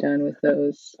we can be done with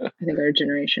those, I think our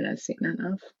generation has seen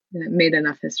enough and made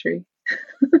enough history.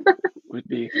 Would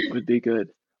be good.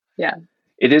 Yeah,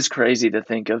 It is crazy to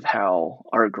think of how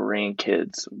our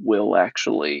grandkids will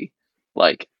actually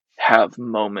like have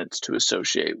moments to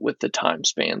associate with the time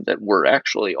span that we're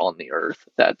actually on the earth.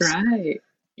 That's, right.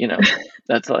 you know,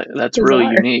 that's really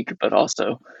Bizarre. unique, but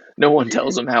also no one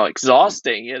tells them how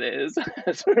exhausting it is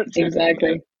as we're doing it.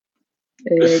 Exactly.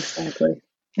 Exactly.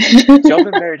 So y'all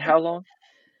been married how long?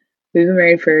 We've been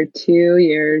married for 2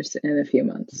 years and a few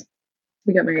months.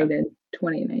 We got Okay. married in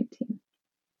 2019,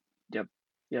 Yep.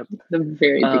 Yep. the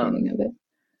very Um, beginning of it.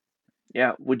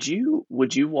 yeah. Would you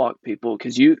walk people,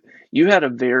 because you had a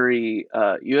very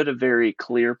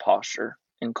clear posture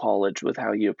in college with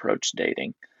how you approached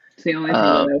dating. It's the only thing that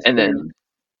I was And clear then on.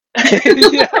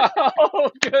 yeah,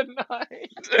 oh, good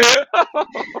night.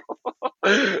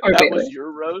 Or That was Bailey.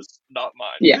 your roast, not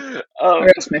Yeah, mine. I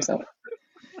roast myself.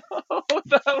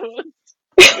 That was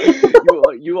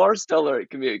you are stellar at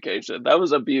communication. That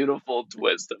was a beautiful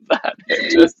twist of that.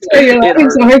 So you're It laughing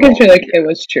so hurt a hard because little you're to like, hear. it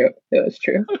was true. It was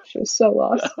true. She was so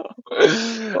lost. Bless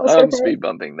her I'm heart. speed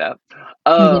bumping that.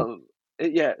 Mhm.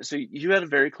 Yeah, so you had a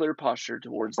very clear posture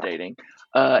towards dating,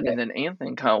 Yeah. and then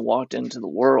Anthony kind of walked into the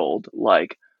world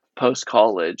like post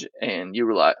college, and you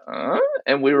were like,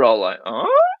 and we were all like,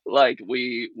 like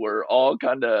we were all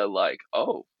kind of like,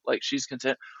 oh, like she's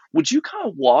content. Would you kind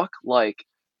of walk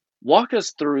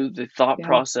us through the thought Yeah.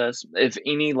 process, if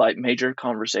any, like major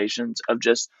conversations of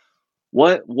just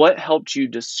what helped you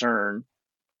discern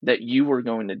that you were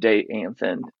going to date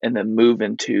Anthony and then move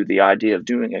into the idea of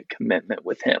doing a commitment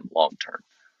with him long term?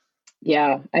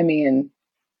 Yeah. I mean,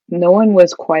 no one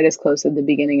was quite as close at the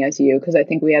beginning as you because I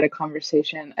think we had a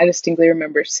conversation. I distinctly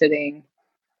remember sitting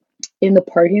in the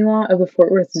parking lot of the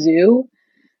Fort Worth Zoo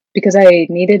because I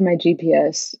needed my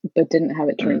GPS but didn't have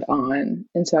it Mm, turned on.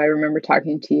 And so I remember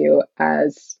talking to you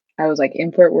as I was like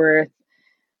in Fort Worth.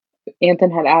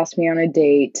 Anthony had asked me on a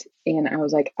date, and I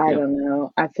was like, I yep, don't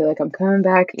know. I feel like I'm coming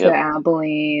back to yep,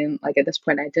 Abilene. Like at this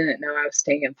point, I didn't know I was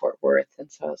staying in Fort Worth.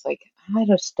 And so I was like, I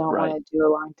just don't want right. to do a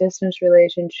long distance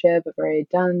relationship. I've already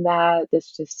done that.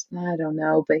 This just, I don't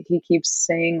know. But he keeps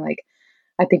saying, like,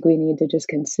 I think we need to just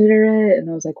consider it. And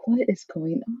I was like, what is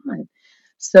going on?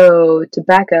 So to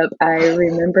back up, I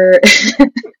remember,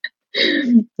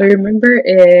 I remember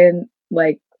in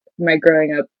like my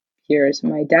growing up years,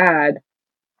 my dad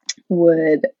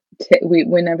would we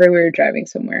whenever we were driving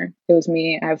somewhere, it was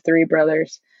me. I have three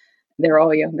brothers. They're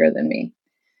all younger than me,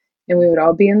 and we would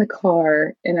all be in the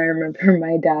car. And I remember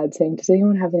my dad saying, "Does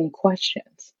anyone have any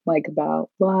questions like about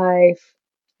life,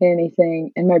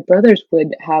 anything?" And my brothers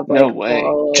would have No like way.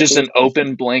 all of Just these an questions.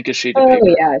 open blank a sheet of Oh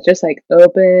paper. yeah, just like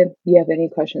open. You have any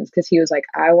questions? Because he was like,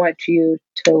 "I want you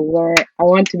to learn. I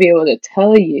want to be able to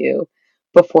tell you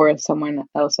before someone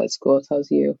else at school tells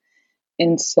you."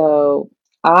 And so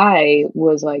I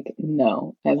was like,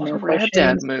 no, I have What a no rad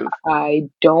dad questions. move. I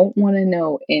don't want to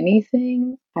know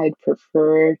anything. I'd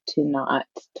prefer to not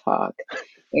talk.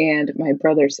 And my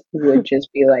brothers would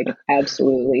just be like,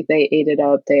 absolutely. They ate it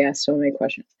up. They asked so many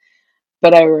questions.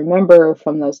 But I remember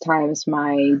from those times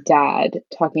my dad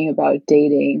talking about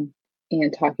dating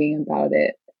and talking about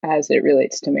it as it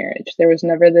relates to marriage. There was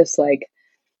never this like,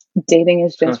 dating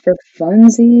is Huh. just for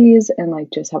funsies and like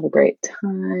just have a great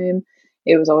time.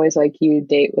 It was always like you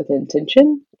date with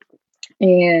intention.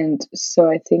 And so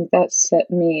I think that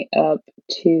set me up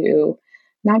to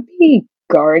not be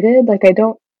guarded. Like, I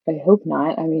hope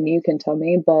not. I mean, you can tell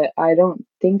me, but I don't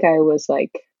think I was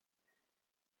like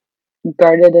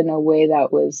guarded in a way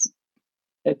that was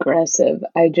aggressive.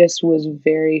 I just was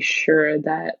very sure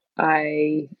that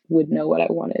I would know what I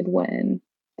wanted when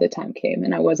the time came.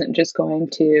 And I wasn't just going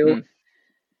to, Mm,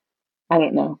 I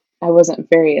don't know. I wasn't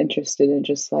very interested in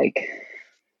just like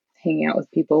hanging out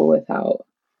with people without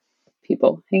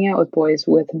people, hang out with boys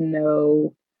with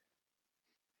no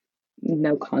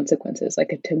consequences.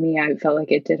 Like to me, I felt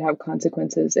like it did have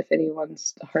consequences if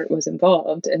anyone's heart was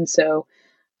involved. And so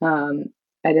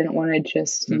I didn't want to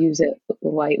just Hmm. use it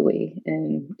lightly.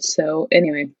 And so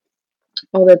anyway,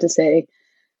 all that to say,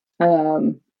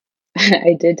 um,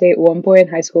 I did date one boy in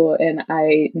high school and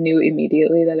I knew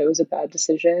immediately that it was a bad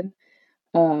decision.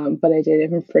 But I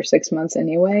dated him for 6 months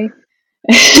anyway.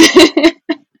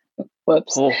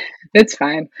 Whoops. Oh, It's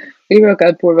fine. We broke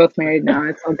up. We're both married now.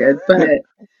 It's all good. But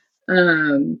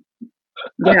um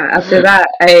yeah, after that,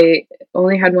 I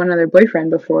only had one other boyfriend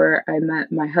before I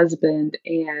met my husband.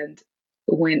 And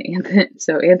when Anthony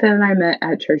and I met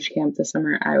at church camp this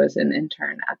summer, I was an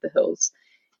intern at the Hills.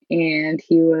 And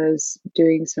he was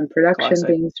doing some production classic.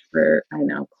 things for, I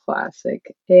know,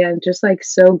 classic. And just like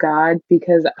so God,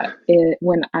 because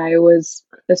when I was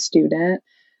a student,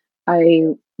 I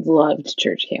loved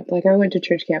church camp. Like I went to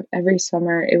church camp every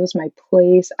summer. It was my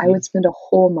place. I Mhm. would spend a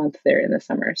whole month there in the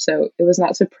summer. So it was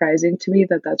not surprising to me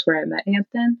that that's where I met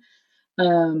Anthony.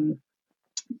 Um,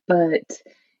 but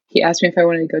he asked me if I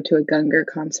wanted to go to a Gungor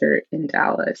concert in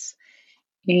Dallas.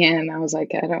 And I was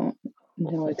like, I don't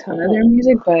know a ton of their Oh,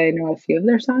 music, but I know a few of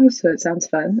their songs, so it sounds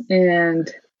fun.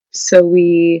 And so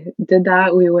we did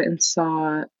that. We went and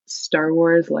saw Star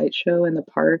Wars light show in the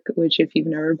park, which if you've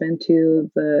never been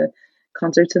to the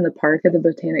concerts in the park at the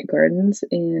Botanic Gardens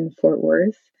in Fort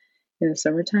Worth in the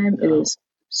summertime, it no, is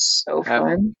so haven't.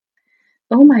 fun.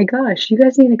 Oh my gosh, you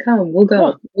guys need to come. We'll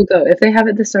Huh. go. We'll go. If they have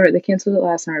it this summer, they canceled it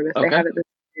last summer, but if they Okay. have it this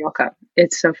summer, I'll come.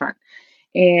 It's so fun.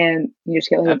 And you just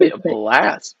get like a That'd be big a plate.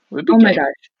 blast. We'd be Oh my game.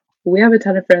 gosh. We have a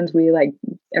ton of friends. We like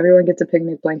everyone gets a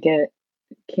picnic blanket,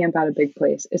 camp out a big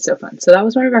place. It's so fun. So that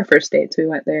was one of our first dates. We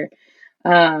went there.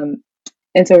 Um,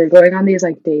 and so we're going on these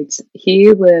like dates.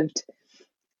 He lived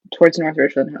towards North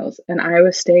Richland Hills and I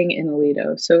was staying in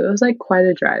Aledo. So it was like quite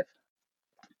a drive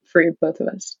for both of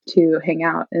us to hang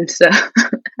out. And so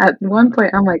at one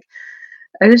point I'm like,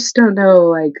 I just don't know,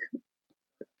 like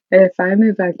if I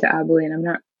move back to Abilene, I'm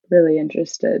not really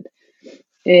interested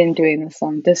in doing this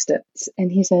long distance.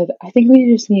 And he said, I think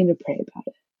we just need to pray about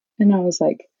it. And I was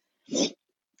like,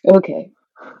 okay,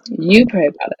 you pray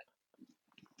about it.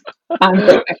 I'm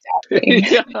going back to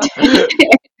Yeah. Abilene.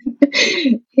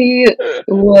 He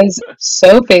was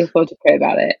so faithful to pray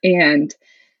about it. And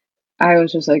I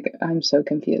was just like, I'm so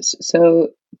confused. So,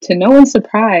 to no one's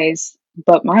surprise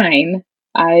but mine,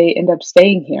 I end up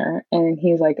staying here. And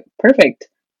he's like, perfect.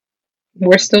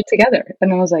 We're still together.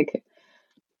 And I was like,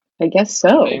 I guess Bada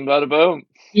so. bing, bada boom.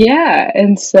 Yeah.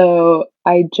 And so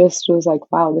I just was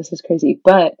like, wow, this is crazy.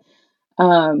 But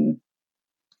um,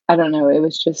 I don't know. It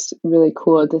was just really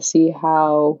cool to see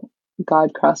how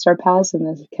God crossed our paths and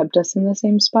has kept us in the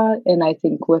same spot. And I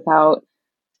think without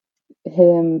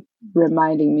him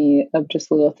reminding me of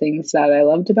just little things that I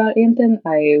loved about Anthony,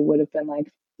 I would have been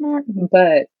like, "Meh."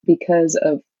 But because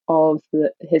of all of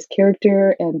his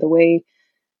character and the way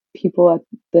people at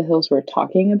the Hills were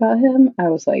talking about him, I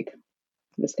was like,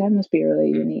 this guy must be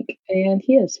really Mhm. unique. And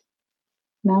he is.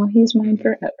 Now he's mine Mhm.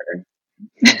 forever.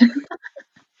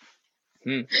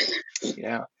 Mhm.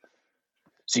 Yeah.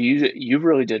 So you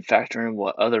really did factor in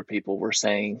what other people were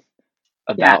saying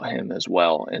Yeah. about him as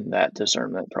well in that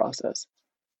discernment process.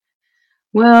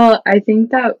 Well, I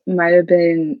think that might have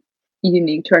been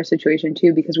unique to our situation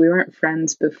too, because we weren't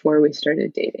friends before we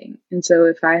started dating. And so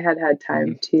if I had had Mhm.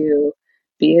 time to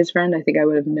be his friend, I think I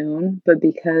would have known. But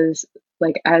because,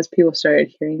 like, as people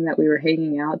started hearing that we were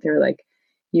hanging out, they were like,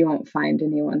 you won't find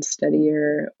anyone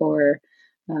steadier. Or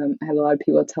I had a lot of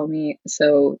people tell me,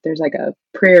 so there's like a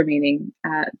prayer meeting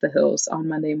at the Hills on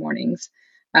Monday mornings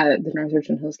at the North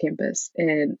Richmond Hills campus.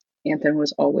 And Anthony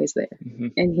was always there.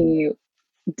 Mhm. And he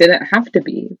didn't have to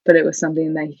be, but it was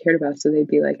something that he cared about. So they'd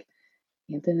be like,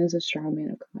 Anthony is a strong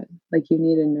man of God. Like, you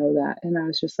need to know that. And I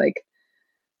was just like,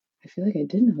 I feel like I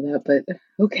did know that, but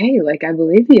okay, like, I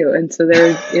believe you. And so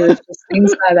it was just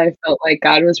things that I felt like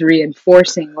God was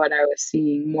reinforcing what I was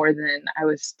seeing more than I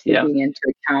was Yeah. taking into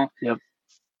account Yep.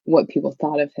 what people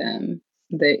thought of him.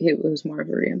 That it was more of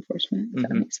a reinforcement, if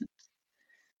that Mhm. makes sense.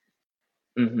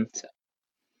 Mhm. So,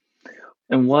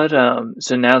 And what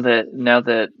so now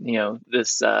that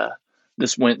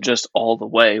this went just all the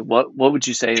way, what would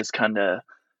you say is kind of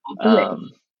all the way.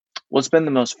 um what's been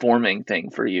the most forming thing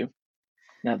for you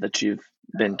now that you've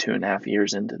been 2.5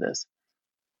 years into this?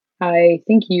 I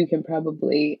think you can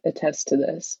probably attest to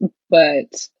this,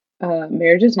 but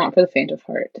marriage is not for the faint of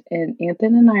heart. And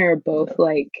Anthony and I are both No.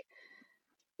 like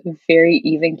very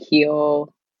even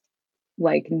keel.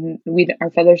 Like we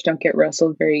our feathers don't get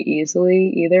rustled very easily,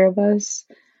 either of us.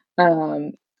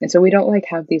 Um, And so we don't like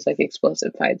have these like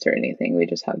explosive fights or anything. We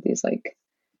just have these like,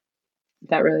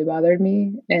 that really bothered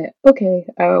me, and okay,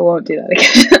 I won't do that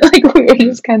again. Like we were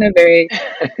just kind of very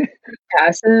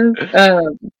passive.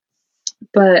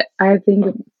 But I think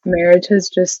marriage has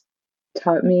just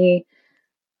taught me,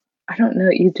 I don't know,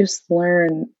 you just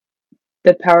learn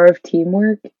the power of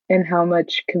teamwork and how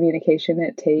much communication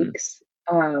it takes.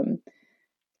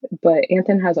 But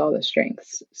Anthony has all the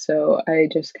strengths. So I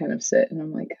just kind of sit and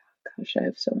I'm like, gosh, I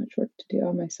have so much work to do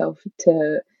on myself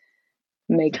to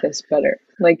make this better.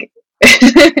 Like,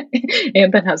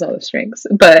 Anthony has all the strengths.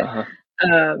 But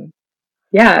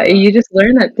yeah, you just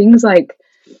learn that things like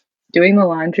doing the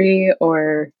laundry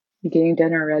or getting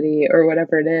dinner ready or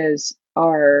whatever it is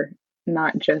are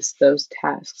not just those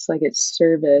tasks. Like, it's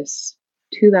service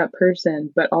to that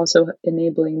person, but also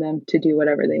enabling them to do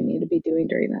whatever they need to be doing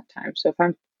during that time. So if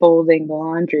I'm folding the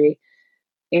laundry,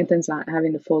 Anthony's not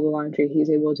having to fold the laundry. He's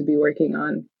able to be working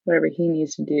on whatever he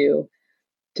needs to do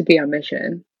to be on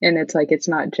mission. And it's like, it's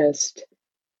not just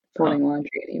folding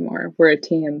laundry anymore. We're a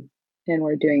team and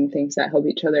we're doing things that help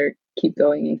each other keep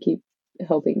going and keep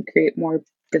helping create more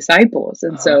disciples.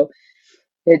 And so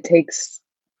it takes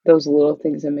those little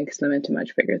things and makes them into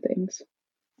much bigger things.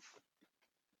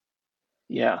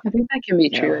 Yeah. I think that can be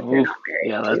true if you're not married.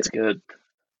 Yeah, that's good.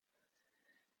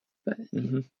 But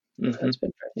that's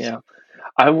been yeah.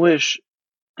 I wish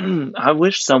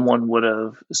someone would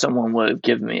have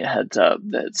given me a heads up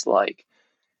that's like,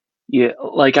 yeah,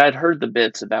 like I'd heard the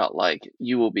bits about like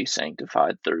you will be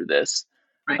sanctified through this.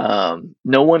 Right.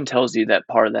 No one tells you that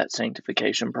part of that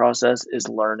sanctification process is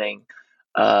learning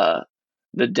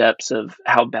the depths of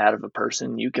how bad of a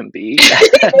person you can be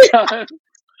at times.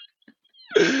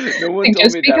 No one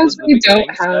told me that was the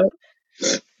beginning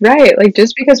step. Right, like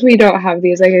just because we don't have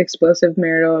these like explosive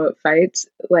marital fights,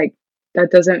 like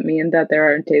that doesn't mean that there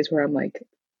aren't days where I'm like,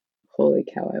 holy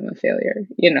cow, I'm a failure.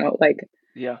 You know, like,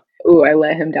 yeah, ooh, I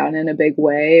let him down in a big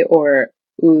way, or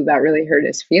ooh, that really hurt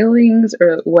his feelings,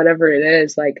 or whatever it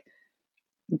is. Like,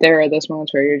 there are those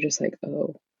moments where you're just like,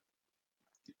 oh,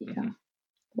 yeah,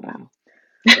 wow.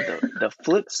 The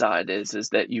flip side is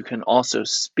that you can also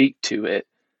speak to it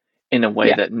in a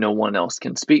way that no one else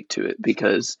can speak to it,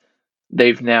 because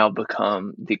they've now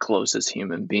become the closest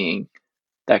human being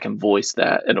that can voice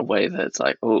that in a way that's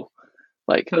like, oh,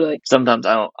 like Totally. Sometimes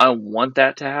I don't want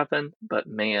that to happen, but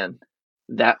man,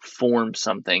 that formed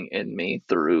something in me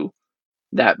through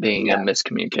that being a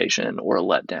miscommunication or a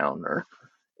letdown or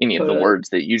any of the words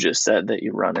that you just said that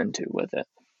you run into with it.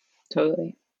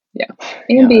 Totally. Yeah.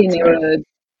 And being able to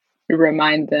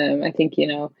remind them, I think, you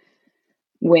know,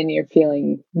 when you're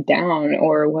feeling down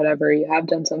or whatever, you have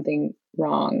done something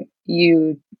wrong,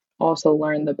 you also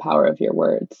learn the power of your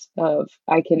words of,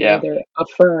 I can either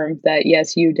affirm that,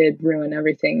 yes, you did ruin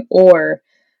everything, or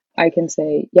I can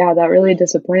say, yeah, that really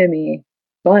disappointed me,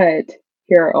 but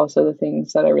here are also the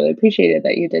things that I really appreciated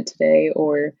that you did today,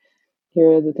 or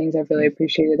here are the things I've really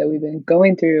appreciated that we've been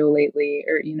going through lately,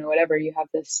 or, you know, whatever. You have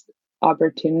this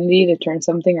opportunity to turn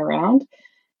something around.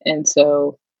 And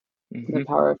so the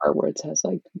power of our words has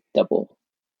like double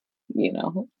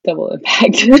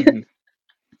impact.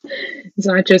 It's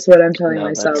not just what I'm telling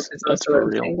myself, it's also what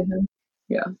I'm saying to him.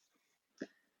 Yeah.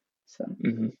 So.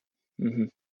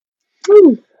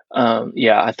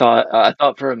 Yeah, I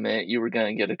thought for a minute you were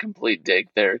going to get a complete dig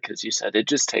there, because you said it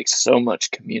just takes so much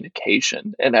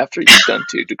communication. And after you've done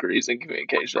 2 degrees in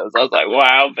communication, I was like,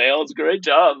 wow, Bales, great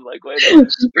job. Like, wait a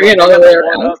bring it all the way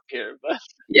around. Up here, but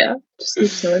yeah, just keep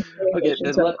so much communication.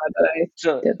 Okay,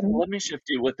 so let me shift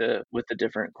you with a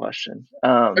different question.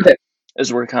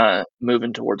 As we're kind of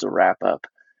moving towards a wrap up,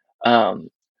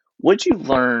 what'd you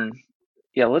learn?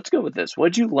 Yeah, let's go with this.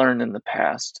 What'd you learn in the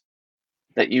past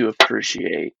that you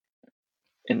appreciate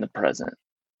in the present?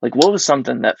 Like, what was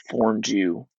something that formed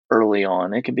you early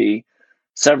on? It could be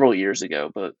several years ago,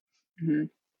 but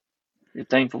you're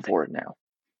thankful for it now.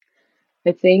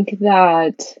 I think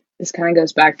that this kind of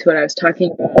goes back to what I was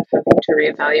talking about, having to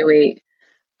reevaluate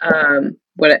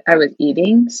what I was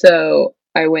eating. So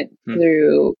I went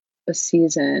through a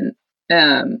season.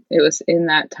 It was in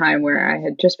that time where I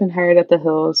had just been hired at the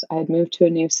Hills. I had moved to a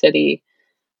new city.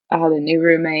 I had a new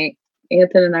roommate.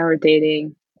 Anthony and I were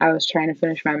dating. I was trying to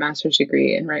finish my master's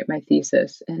degree and write my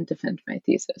thesis and defend my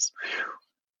thesis.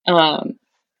 And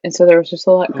so there was just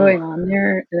a lot going on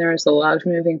there, and there was a lot of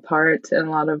moving parts and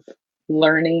a lot of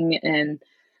learning and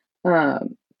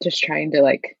just trying to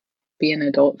like be an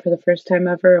adult for the first time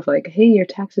ever, of like, hey, your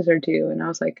taxes are due. And I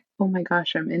was like, oh my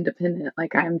gosh, I'm independent.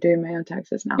 Like, I'm doing my own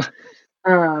taxes now.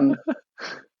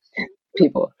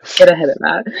 People get ahead of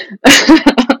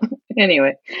that.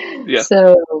 Anyway,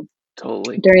 so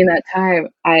totally during that time,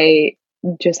 I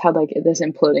just had like this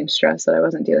imploding stress that I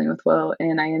wasn't dealing with well.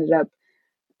 And I ended up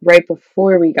right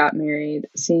before we got married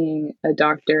seeing a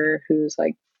doctor who's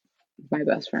like my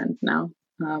best friend now.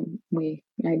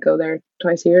 I go there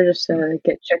twice a year just to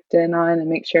get checked in on and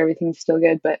make sure everything's still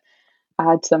good. But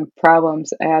I had some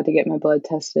problems. I had to get my blood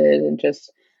tested and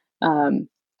just um,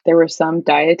 there were some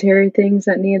dietary things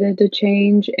that needed to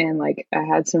change, and like I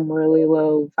had some really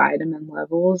low vitamin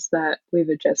levels that we've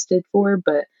adjusted for.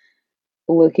 But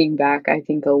looking back, I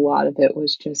think a lot of it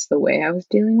was just the way I was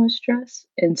dealing with stress,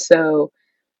 and so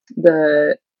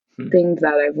the Hmm. things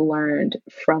that I've learned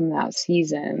from that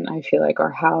season, I feel like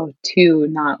are how to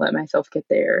not let myself get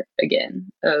there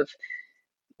again. Of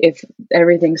if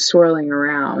everything's swirling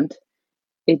around,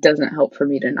 it doesn't help for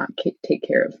me to not take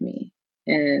care of me.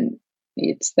 And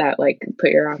it's that like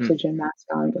put your Hmm. oxygen mask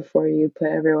on before you put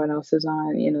everyone else's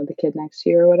on, the kid next to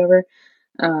you or whatever.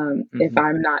 If Hmm.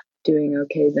 I'm not doing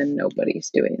okay, then nobody's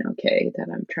doing okay that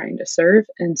I'm trying to serve.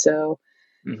 And so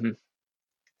Hmm.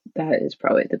 that is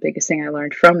probably the biggest thing I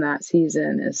learned from that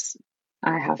season is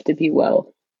I have to be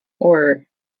well or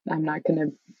I'm not going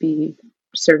to be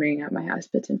serving at my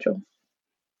highest potential.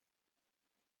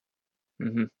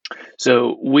 Hmm.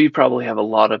 So we probably have a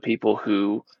lot of people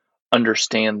who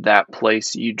understand that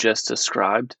place you just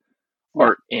described, Yeah.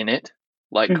 are in it,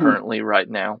 like Hmm. currently right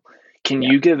now. Can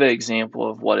Yeah. you give an example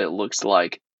of what it looks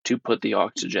like to put the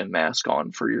oxygen mask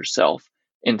on for yourself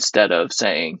instead of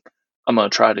saying, I'm going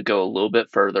to try to go a little bit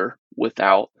further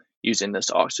without using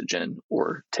this oxygen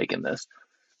or taking this?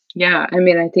 Yeah. I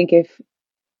mean, I think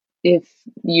if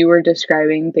you were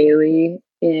describing Bailey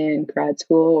in grad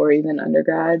school or even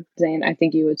undergrad, Zane, I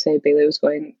think you would say Bailey was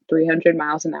going 300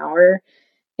 miles an hour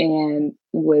and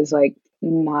was like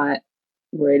not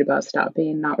worried about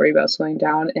stopping, not worried about slowing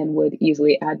down, and would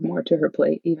easily add more to her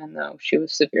plate, even though she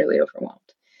was severely overwhelmed.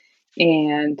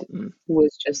 And Mm,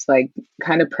 was just like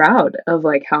kind of proud of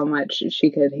like how much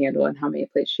she could handle and how many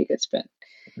plates she could spin.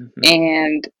 mhm,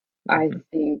 And I mhm,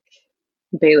 think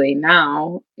Bailey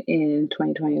now in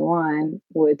 2021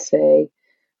 would say,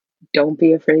 don't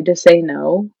be afraid to say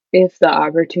no. If the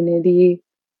opportunity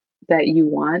that you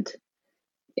want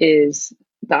is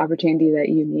the opportunity that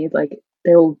you need, like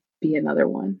there will be another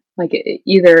one. Like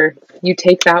either you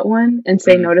take that one and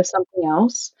say mm, no to something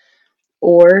else,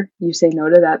 or you say no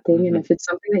to that thing. And mhm, if it's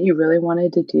something that you really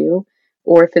wanted to do,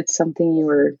 or if it's something you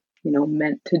were,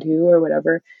 meant to do or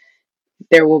whatever,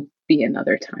 there will be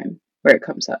another time where it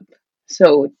comes up.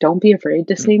 So don't be afraid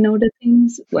to mm, say no to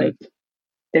things. mm, Like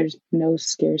there's no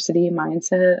scarcity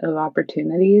mindset of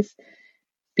opportunities.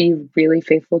 Be really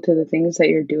faithful to the things that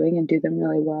you're doing and do them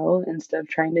really well instead of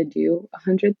trying to do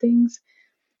 100 things,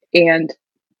 and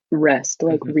rest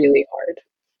like mhm. really hard.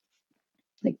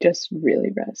 Like just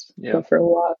really rest. Go Yeah, for a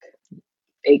walk,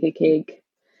 bake a cake,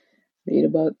 read a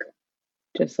book,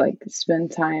 just like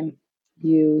spend time,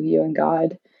 you and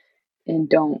God, and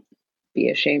don't be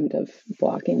ashamed of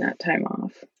blocking that time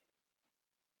off.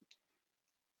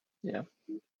 yeah.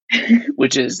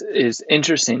 Which is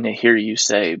interesting to hear you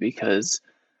say because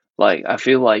like I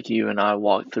feel like you and I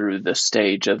walked through the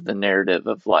stage of the narrative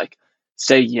of like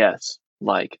say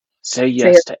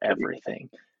Say it. yes to everything.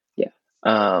 Yeah.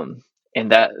 Um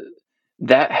and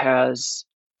that has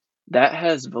that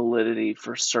has validity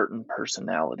for certain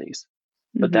personalities,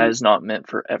 but that Hmm. is not meant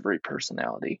for every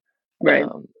personality. Right.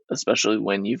 Especially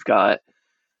when you've got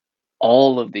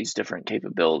all of these different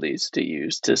capabilities to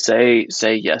use to say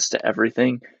yes to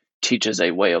everything teaches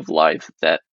a way of life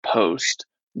that post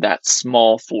that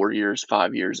small 4 years,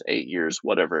 5 years, 8 years,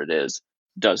 whatever it is,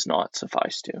 does not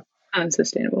suffice to.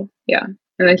 Unsustainable. Yeah.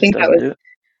 And I It just think that doesn't was do it.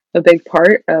 a big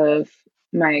part of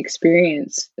my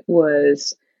experience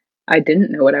was I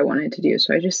didn't know what I wanted to do.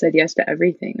 So I just said yes to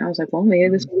everything. I was like, well, maybe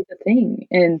this Hmm. will be the thing.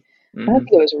 And I don't Hmm.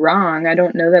 think it was wrong. I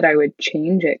don't know that I would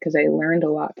change it because I learned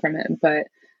a lot from it. But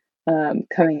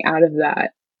coming out of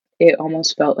that, it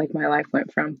almost felt like my life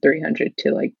went from 300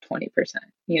 to like 20%.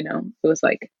 It was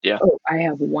like, Yeah. oh, I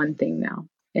have one thing now,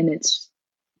 and it's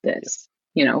Yeah. this.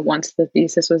 Once the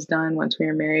thesis was done, once we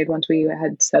were married, once we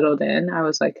had settled in, I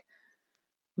was like,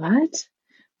 what?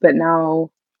 But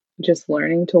now just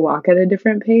learning to walk at a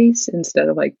different pace instead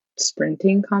of like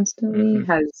sprinting constantly Hmm.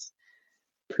 has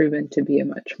proven to be a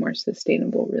much more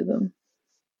sustainable rhythm.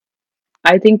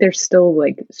 I think there's still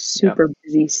like Yeah. super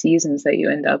busy seasons that you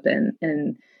end up in,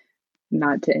 and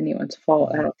not to anyone's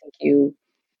fault. I Hmm. don't think you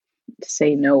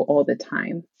say no all the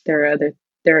time. There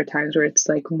are times where it's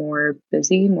like more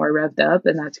busy, more revved up,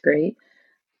 and that's great.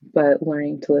 But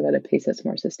learning to live at a pace that's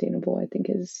more sustainable, I think,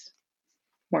 is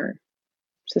more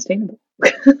sustainable.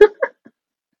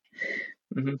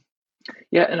 Hmm.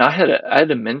 Yeah, and I had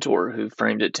a mentor who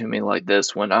framed it to me like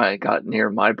this when I got near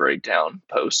my breakdown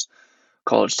post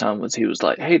college time was he was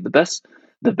like, "Hey, the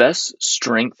best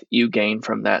strength you gain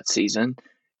from that season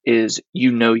is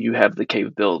you have the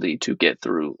capability to get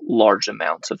through large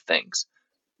amounts of things.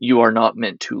 You are not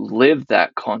meant to live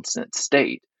that constant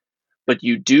state, but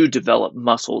you do develop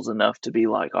muscles enough to be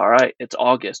like, all right, it's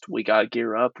August. We got to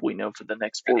gear up. We know for the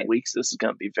next 4 weeks, this is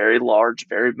going to be very large,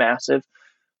 very massive.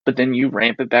 But then you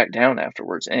ramp it back down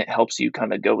afterwards, and it helps you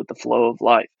kind of go with the flow of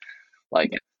life.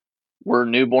 Like, we're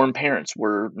newborn parents.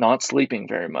 We're not sleeping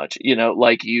very much.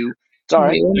 Like it's all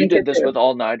right. We will You make did it this through. with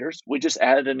all nighters. We just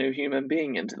added a new human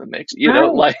being into the mix.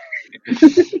 Right. Like,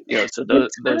 so those,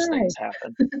 It's those things fine.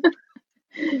 happen.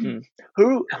 Hmm.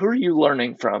 Who are you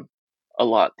learning from a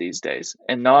lot these days?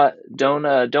 And not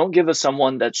don't give us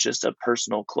someone that's just a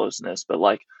personal closeness, but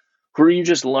like who are you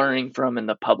just learning from in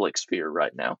the public sphere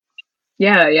right now?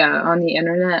 Yeah, yeah. On the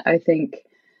internet, I think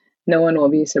no one will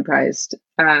be surprised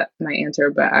at my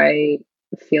answer, but I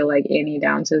feel like Annie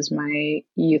Downs is my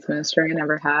youth minister I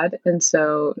never had. And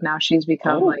so now she's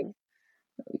become like, Oh,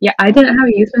 yeah, I didn't have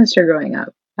a oh, youth minister growing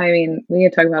up. I mean, we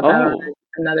could talk about that on oh.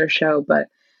 another show, but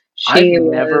I've she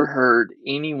never was, heard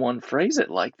anyone phrase it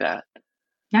like that.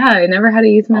 yeah, I never had a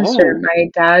youth minister. Oh, My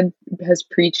dad has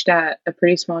preached at a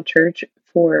pretty small church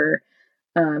for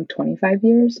 25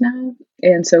 years now.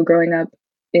 And so growing up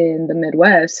in the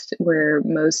Midwest, where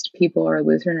most people are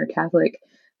Lutheran or Catholic,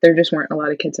 there just weren't a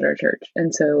lot of kids at our church.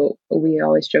 And so we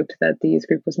always joked that the youth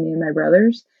group was me and my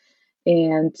brothers.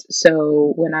 And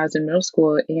so when I was in middle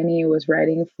school, Annie was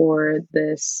writing for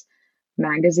this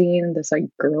magazine, this like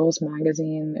girls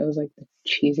magazine. It was like the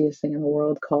cheesiest thing in the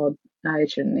world called, I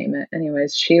shouldn't name it.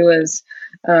 Anyways, she was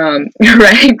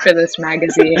writing for this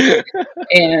magazine,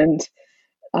 and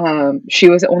she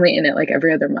was only in it like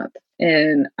every other month,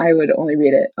 and I would only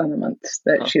read it on the months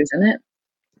that huh. she was in it,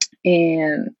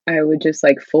 and I would just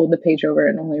like fold the page over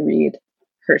and only read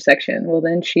her section. Well,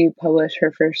 then she published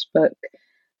her first book,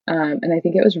 and I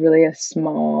think it was really a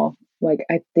small, like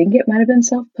I think it might have been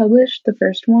self-published, the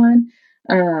first one,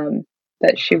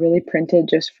 that she Uh-huh. really printed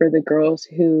just for the girls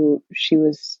who she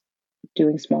was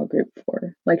doing small group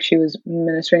for. Like she was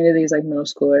ministering to these like middle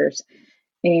schoolers,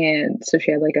 and so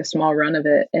she had like a small run of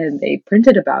it and they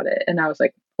printed about it. And I was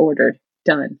like, ordered,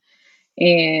 done.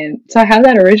 And so I have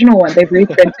that original one. They've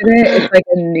reprinted it. It's like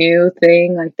a new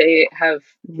thing. Like they have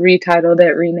retitled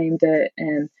it, renamed it.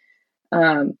 And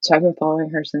so I've been following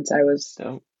her since I was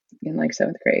So, in like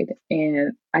seventh grade.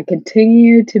 And I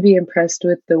continue to be impressed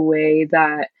with the way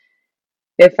that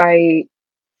if I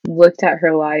looked at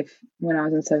her life when I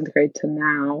was in seventh grade to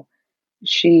now,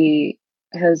 she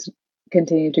has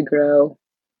continued to grow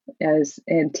as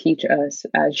and teach us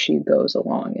as she goes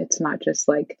along. It's not just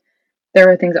like there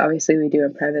are things obviously we do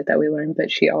in private that we learn, but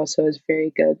she also is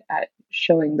very good at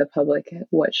showing the public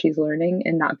what she's learning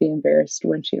and not be embarrassed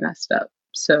when she messed up.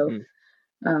 So mm,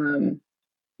 um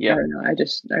I yeah, don't know,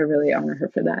 I really honor her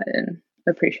for that and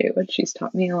appreciate what she's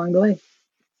taught me along the way.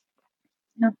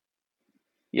 Yeah.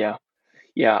 yeah.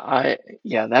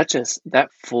 Yeah, that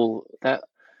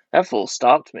full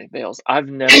stopped me, Bales. I've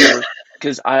never,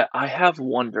 because I've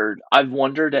wondered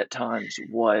at times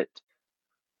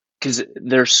because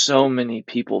there's so many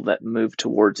people that move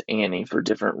towards Annie for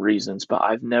different reasons, but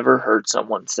I've never heard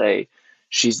someone say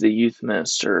she's the youth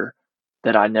minister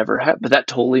that I never had. But that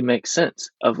totally makes sense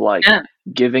of like Yeah.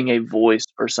 giving a voice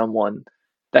for someone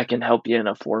that can help you in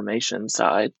a formation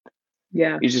side.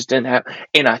 Yeah. You just didn't have,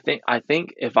 and I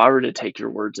think if I were to take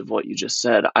your words of what you just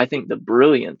said, I think the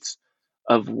brilliance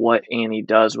of what Annie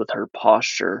does with her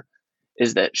posture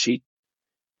is that she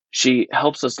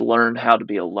helps us learn how to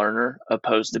be a learner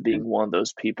opposed to Mhm. being one of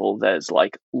those people that is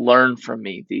like, learn from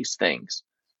me these things.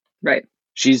 Right.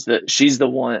 She's the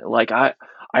one, like I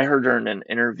heard her in an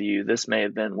interview. This may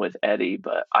have been with Eddie,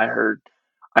 but I heard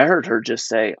her just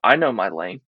say, I know my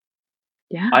lane.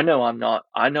 Yeah. I know I'm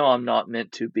not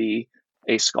meant to be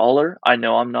a scholar. I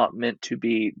know I'm not meant to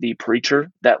be the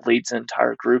preacher that leads an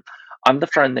entire group. I'm the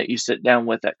friend that you sit down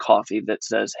with at coffee that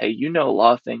says, "Hey, you know a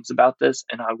lot of things about this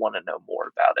and I want to know more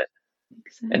about it."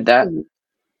 And that Exactly.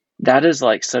 that is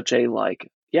like such a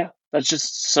yeah, that's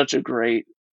just such a great,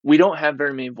 we don't have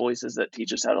very many voices that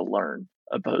teach us how to learn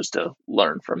opposed to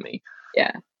learn from me.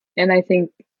 Yeah. And I think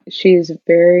she's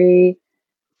very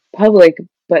public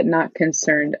but not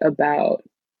concerned about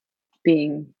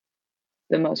being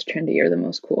the most trendy or the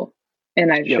most cool.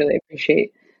 And I just Yep. really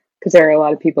appreciate because there are a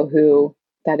lot of people who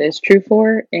that is true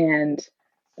for, and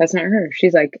that's not her.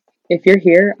 She's like, if you're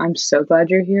here, I'm so glad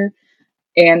you're here.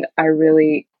 And I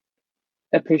really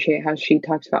appreciate how she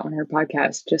talks about on her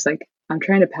podcast, just like, I'm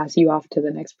trying to pass you off to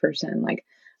the next person. Like,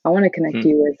 I want to connect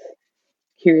you with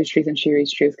Here's Truth and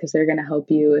Shiri's Truth because they're going to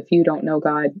help you. If you don't know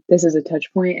God, this is a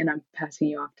touch point, and I'm passing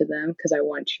you off to them because I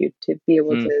want you to be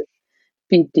able to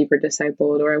be deeper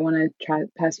discipled, or I want to try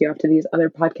pass you off to these other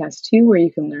podcasts too where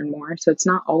you can learn more. So it's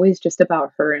not always just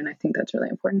about her, and I think that's really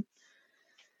important.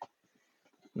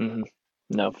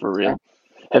 No, for real.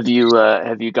 Have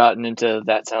you gotten into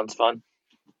That Sounds Fun?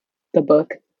 The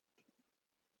book?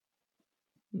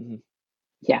 Mm-hmm.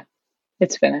 Yeah,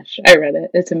 it's finished. I read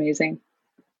it. It's amazing.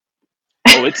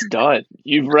 Oh, it's done.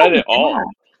 You've read it all.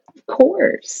 Of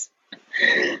course.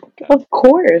 Of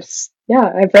course.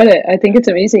 Yeah, I've read it. I think it's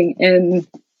amazing. And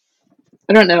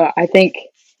I don't know. I think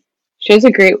she does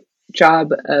a great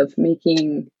job of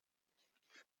making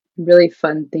really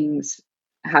fun things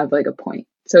have like a point.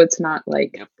 So it's not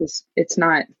like this, it's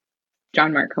not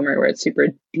John Mark Comer where it's super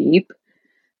deep.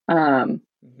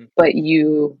 But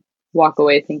you walk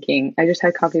away thinking, I just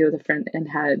had coffee with a friend and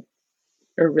had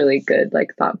a really good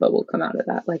like thought bubble come out of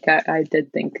that. Like I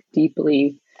did think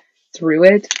deeply through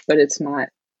it, but it's not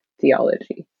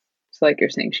theology. So like you're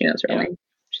saying, she knows her lane.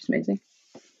 She's amazing.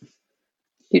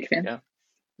 Huge fan. Yeah.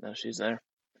 No, she's there.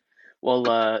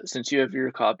 Well, since you have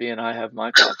your copy and I have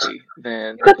my copy,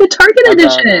 then you got the Target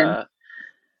edition.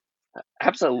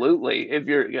 Absolutely. If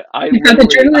you got the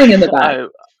journaling in the back.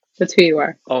 That's who you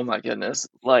are. Oh my goodness!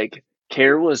 Like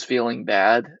Care was feeling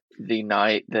bad the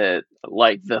night that,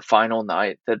 like the final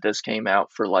night that this came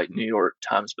out for like New York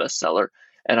Times bestseller,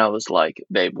 and I was like,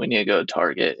 "Babe, we need to go to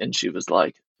Target," and she was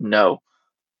like, "No,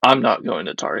 I'm not going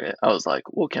to Target." I was like,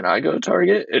 "Well, can I go to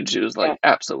Target?" And she was like,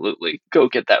 "Absolutely, go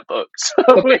get that book."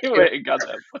 So we went and got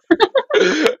that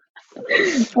book.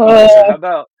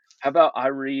 So how about I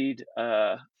read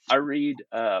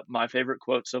my favorite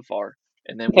quote so far,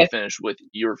 and then we finish with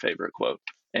your favorite quote,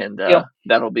 and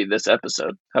that'll be this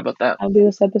episode. How about that? I'll do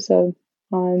this episode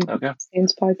on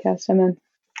Zane's podcast. I'm in.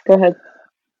 Go ahead.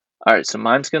 All right, so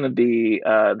mine's gonna be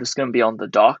this is gonna be on the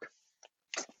dock,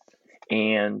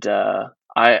 and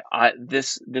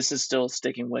this is still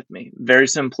sticking with me. Very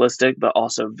simplistic, but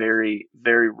also very,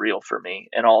 very real for me.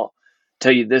 And I'll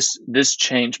tell you, this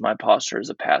changed my posture as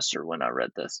a pastor when I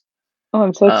read this. Oh,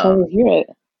 I'm so excited to hear it.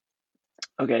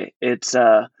 Okay, it's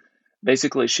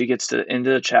basically she gets to the end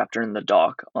of the chapter in the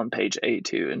dock on page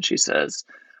 82, and she says,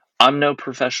 "I'm no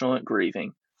professional at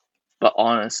grieving, but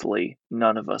honestly,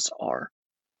 none of us are.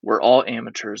 We're all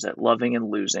amateurs at loving and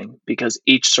losing because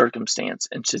each circumstance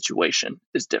and situation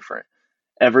is different.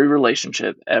 Every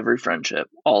relationship, every friendship,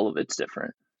 all of it's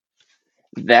different."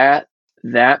 That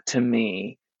to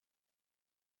me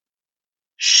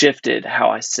shifted how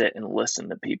I sit and listen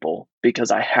to people,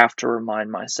 because I have to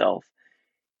remind myself,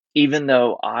 even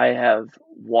though I have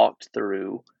walked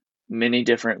through many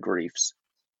different griefs,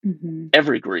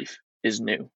 every grief is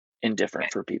new and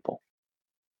different for people.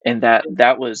 And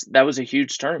that was a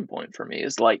huge turning point for me.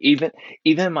 Is like, even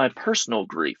my personal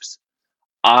griefs,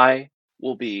 I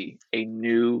will be a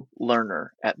new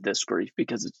learner at this grief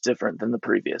because it's different than the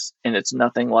previous, and it's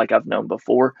nothing like I've known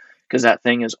before, because that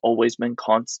thing has always been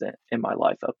constant in my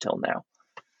life up till now.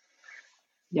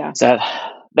 Yeah. So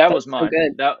that was mine.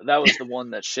 So that was the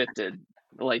one that shifted.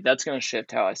 Like, that's going to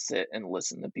shift how I sit and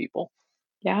listen to people.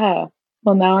 Yeah.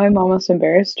 Well, now I'm almost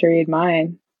embarrassed to read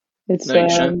mine. It's no, you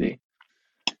shouldn't be.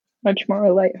 Much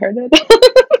more lighthearted.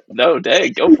 No,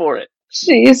 dang, go for it.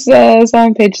 She says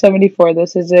on page 74,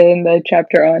 this is in the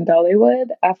chapter on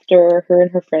Dollywood, after her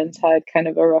and her friends had kind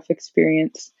of a rough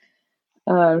experience.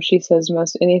 She says,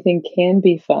 most anything can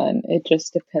be fun. It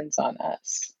just depends on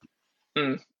us.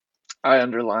 I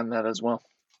underlined that as well.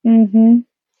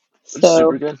 So,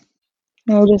 super good.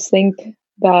 I just think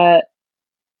that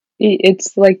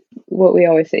it's like what we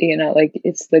always say, like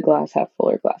it's the glass half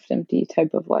full or glass empty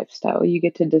type of lifestyle. You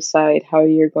get to decide how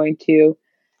you're going to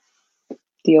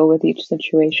deal with each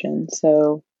situation.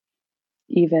 So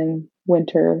even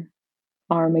winter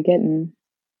Armageddon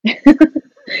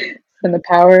and the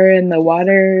power and the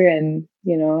water and,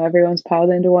 everyone's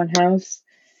piled into one house,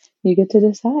 you get to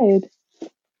decide.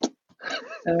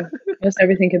 So most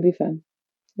everything can be fun.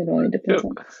 It only depends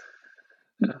on us.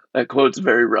 That quote's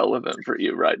very relevant for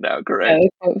you right now, correct?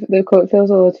 Yeah, the quote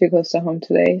feels a little too close to home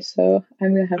today, so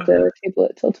I'm going to have to table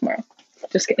it till tomorrow.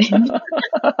 Just kidding.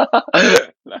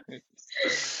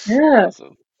 Nice. Yeah.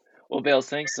 Awesome. Well, Bales,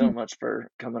 thanks so much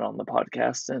for coming on the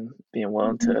podcast and being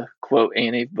willing to quote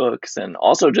Annie books, and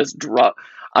also just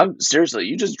seriously,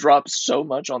 you just dropped so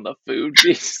much on the food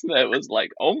piece that was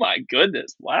like, oh my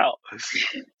goodness, wow.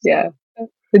 Yeah,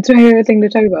 it's my favorite thing to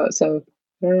talk about, so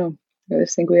I don't know. I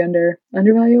just think we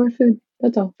undervalue our food.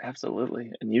 That's all.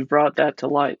 Absolutely. And you brought that to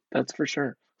light. That's for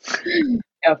sure.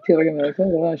 Yeah, people are going to be like,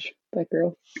 oh gosh, that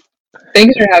girl.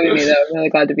 Thanks for having me, though. I'm really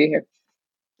glad to be here.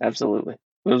 Absolutely.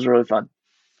 It was really fun.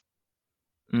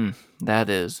 That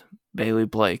is Bailey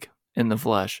Blake in the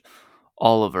flesh.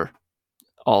 All of her.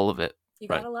 All of it. You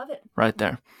gotta love it. Right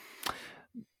there.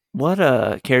 What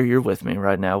Carrie, you're with me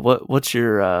right now. What's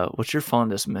your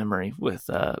fondest memory with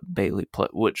Bailey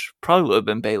which probably would have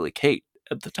been Bailey Kate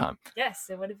at the time. Yes,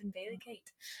 it would have been Bailey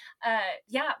Kate.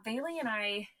 Yeah, Bailey and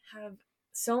I have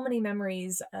so many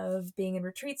memories of being in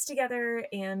retreats together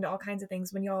and all kinds of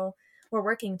things when y'all were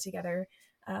working together.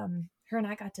 Her and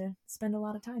I got to spend a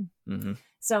lot of time. Mm-hmm.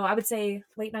 So I would say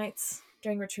late nights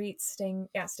during retreats,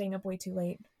 staying up way too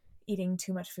late, eating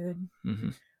too much food, mm-hmm.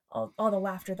 all the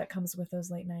laughter that comes with those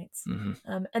late nights.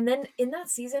 Mm-hmm. And then in that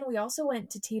season, we also went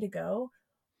to Tea to Go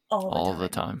all the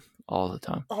time.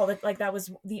 Like that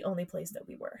was the only place that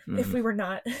we were if we were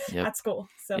not at school.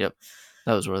 So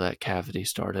that was where that cavity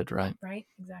started, right? Right,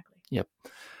 exactly. Yep.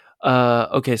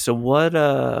 Okay, so what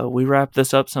we wrap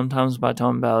this up sometimes by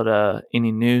talking about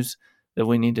any news that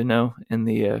we need to know in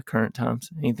the current times.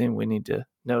 Anything we need to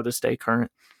know to stay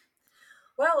current?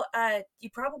 Well, you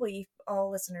probably,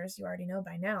 all listeners, you already know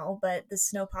by now, but the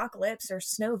snowpocalypse, or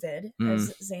Snowvid,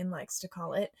 as Zane likes to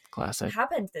call it, classic,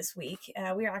 happened this week.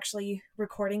 We are actually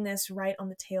recording this right on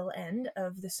the tail end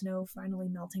of the snow finally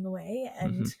melting away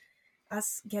and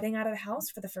us getting out of the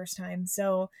house for the first time.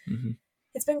 So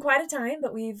it's been quite a time,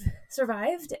 but we've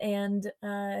survived, and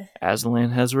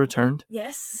Aslan has returned.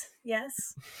 Yes.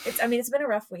 It's been a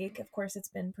rough week. Of course, it's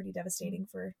been pretty devastating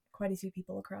for quite a few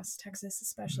people across Texas,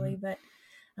 especially. But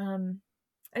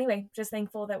anyway, just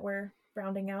thankful that we're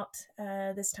rounding out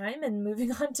this time and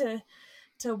moving on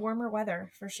to warmer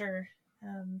weather for sure.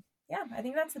 I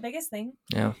think that's the biggest thing.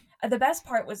 Yeah. The best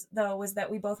part was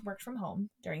that we both worked from home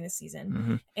during this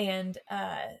season, and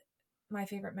my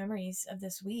favorite memories of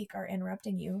this week are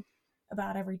interrupting you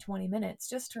about every 20 minutes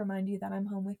just to remind you that I'm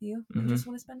home with you and just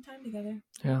want to spend time together.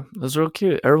 Yeah, it was real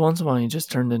cute. Every once in a while, you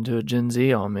just turned into a Gen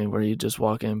Z on me where you just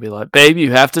walk in and be like, babe,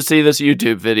 you have to see this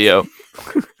YouTube video.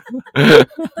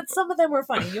 But some of them were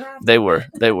funny. You have to. They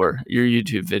were. Your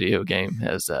YouTube video game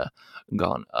has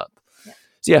gone up. Yeah.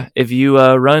 So yeah, if you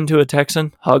run into a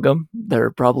Texan, hug them.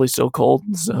 They're probably still cold,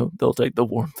 so they'll take the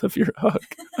warmth of your hug.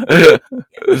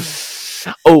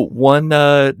 Oh, one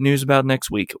news about next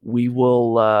week. We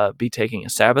will be taking a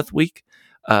Sabbath week.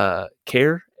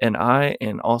 Care and I,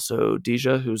 and also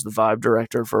Deja, who's the Vibe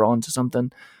director for On to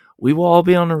Something, we will all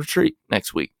be on a retreat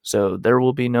next week. So there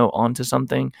will be no On to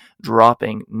Something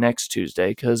dropping next Tuesday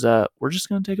because we're just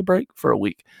going to take a break for a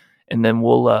week. And then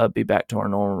we'll be back to our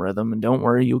normal rhythm. And don't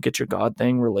worry, you'll get your God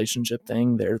thing, relationship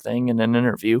thing, their thing, and an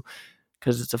interview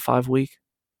because it's a 5-week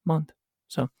month.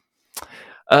 So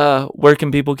where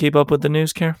can people keep up with the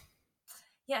news, Care?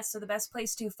 Yes, so the best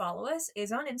place to follow us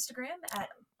is on Instagram at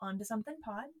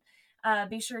OnToSomethingPod.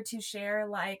 Be sure to share,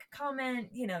 like, comment,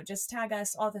 just tag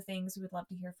us, all the things. We would love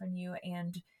to hear from you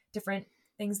and different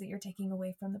things that you're taking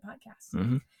away from the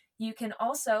podcast. You can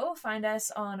also find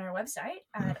us on our website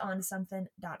at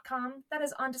ontosomething.com. That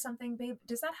is Onto Something, babe.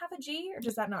 Does that have a G or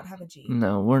does that not have a G?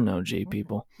 No, we're no G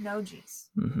people. No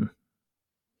G's.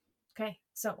 Okay,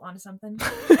 so Onto Something.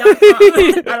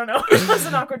 I don't know. It was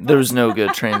an awkward. There was no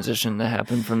good transition to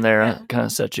happen from there. I kind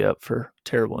of set you up for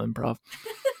terrible improv.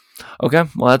 Okay,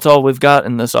 well, that's all we've got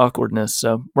in this awkwardness,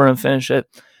 so we're going to finish it.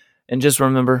 And just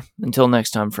remember, until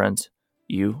next time, friends,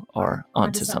 you are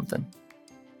onto something.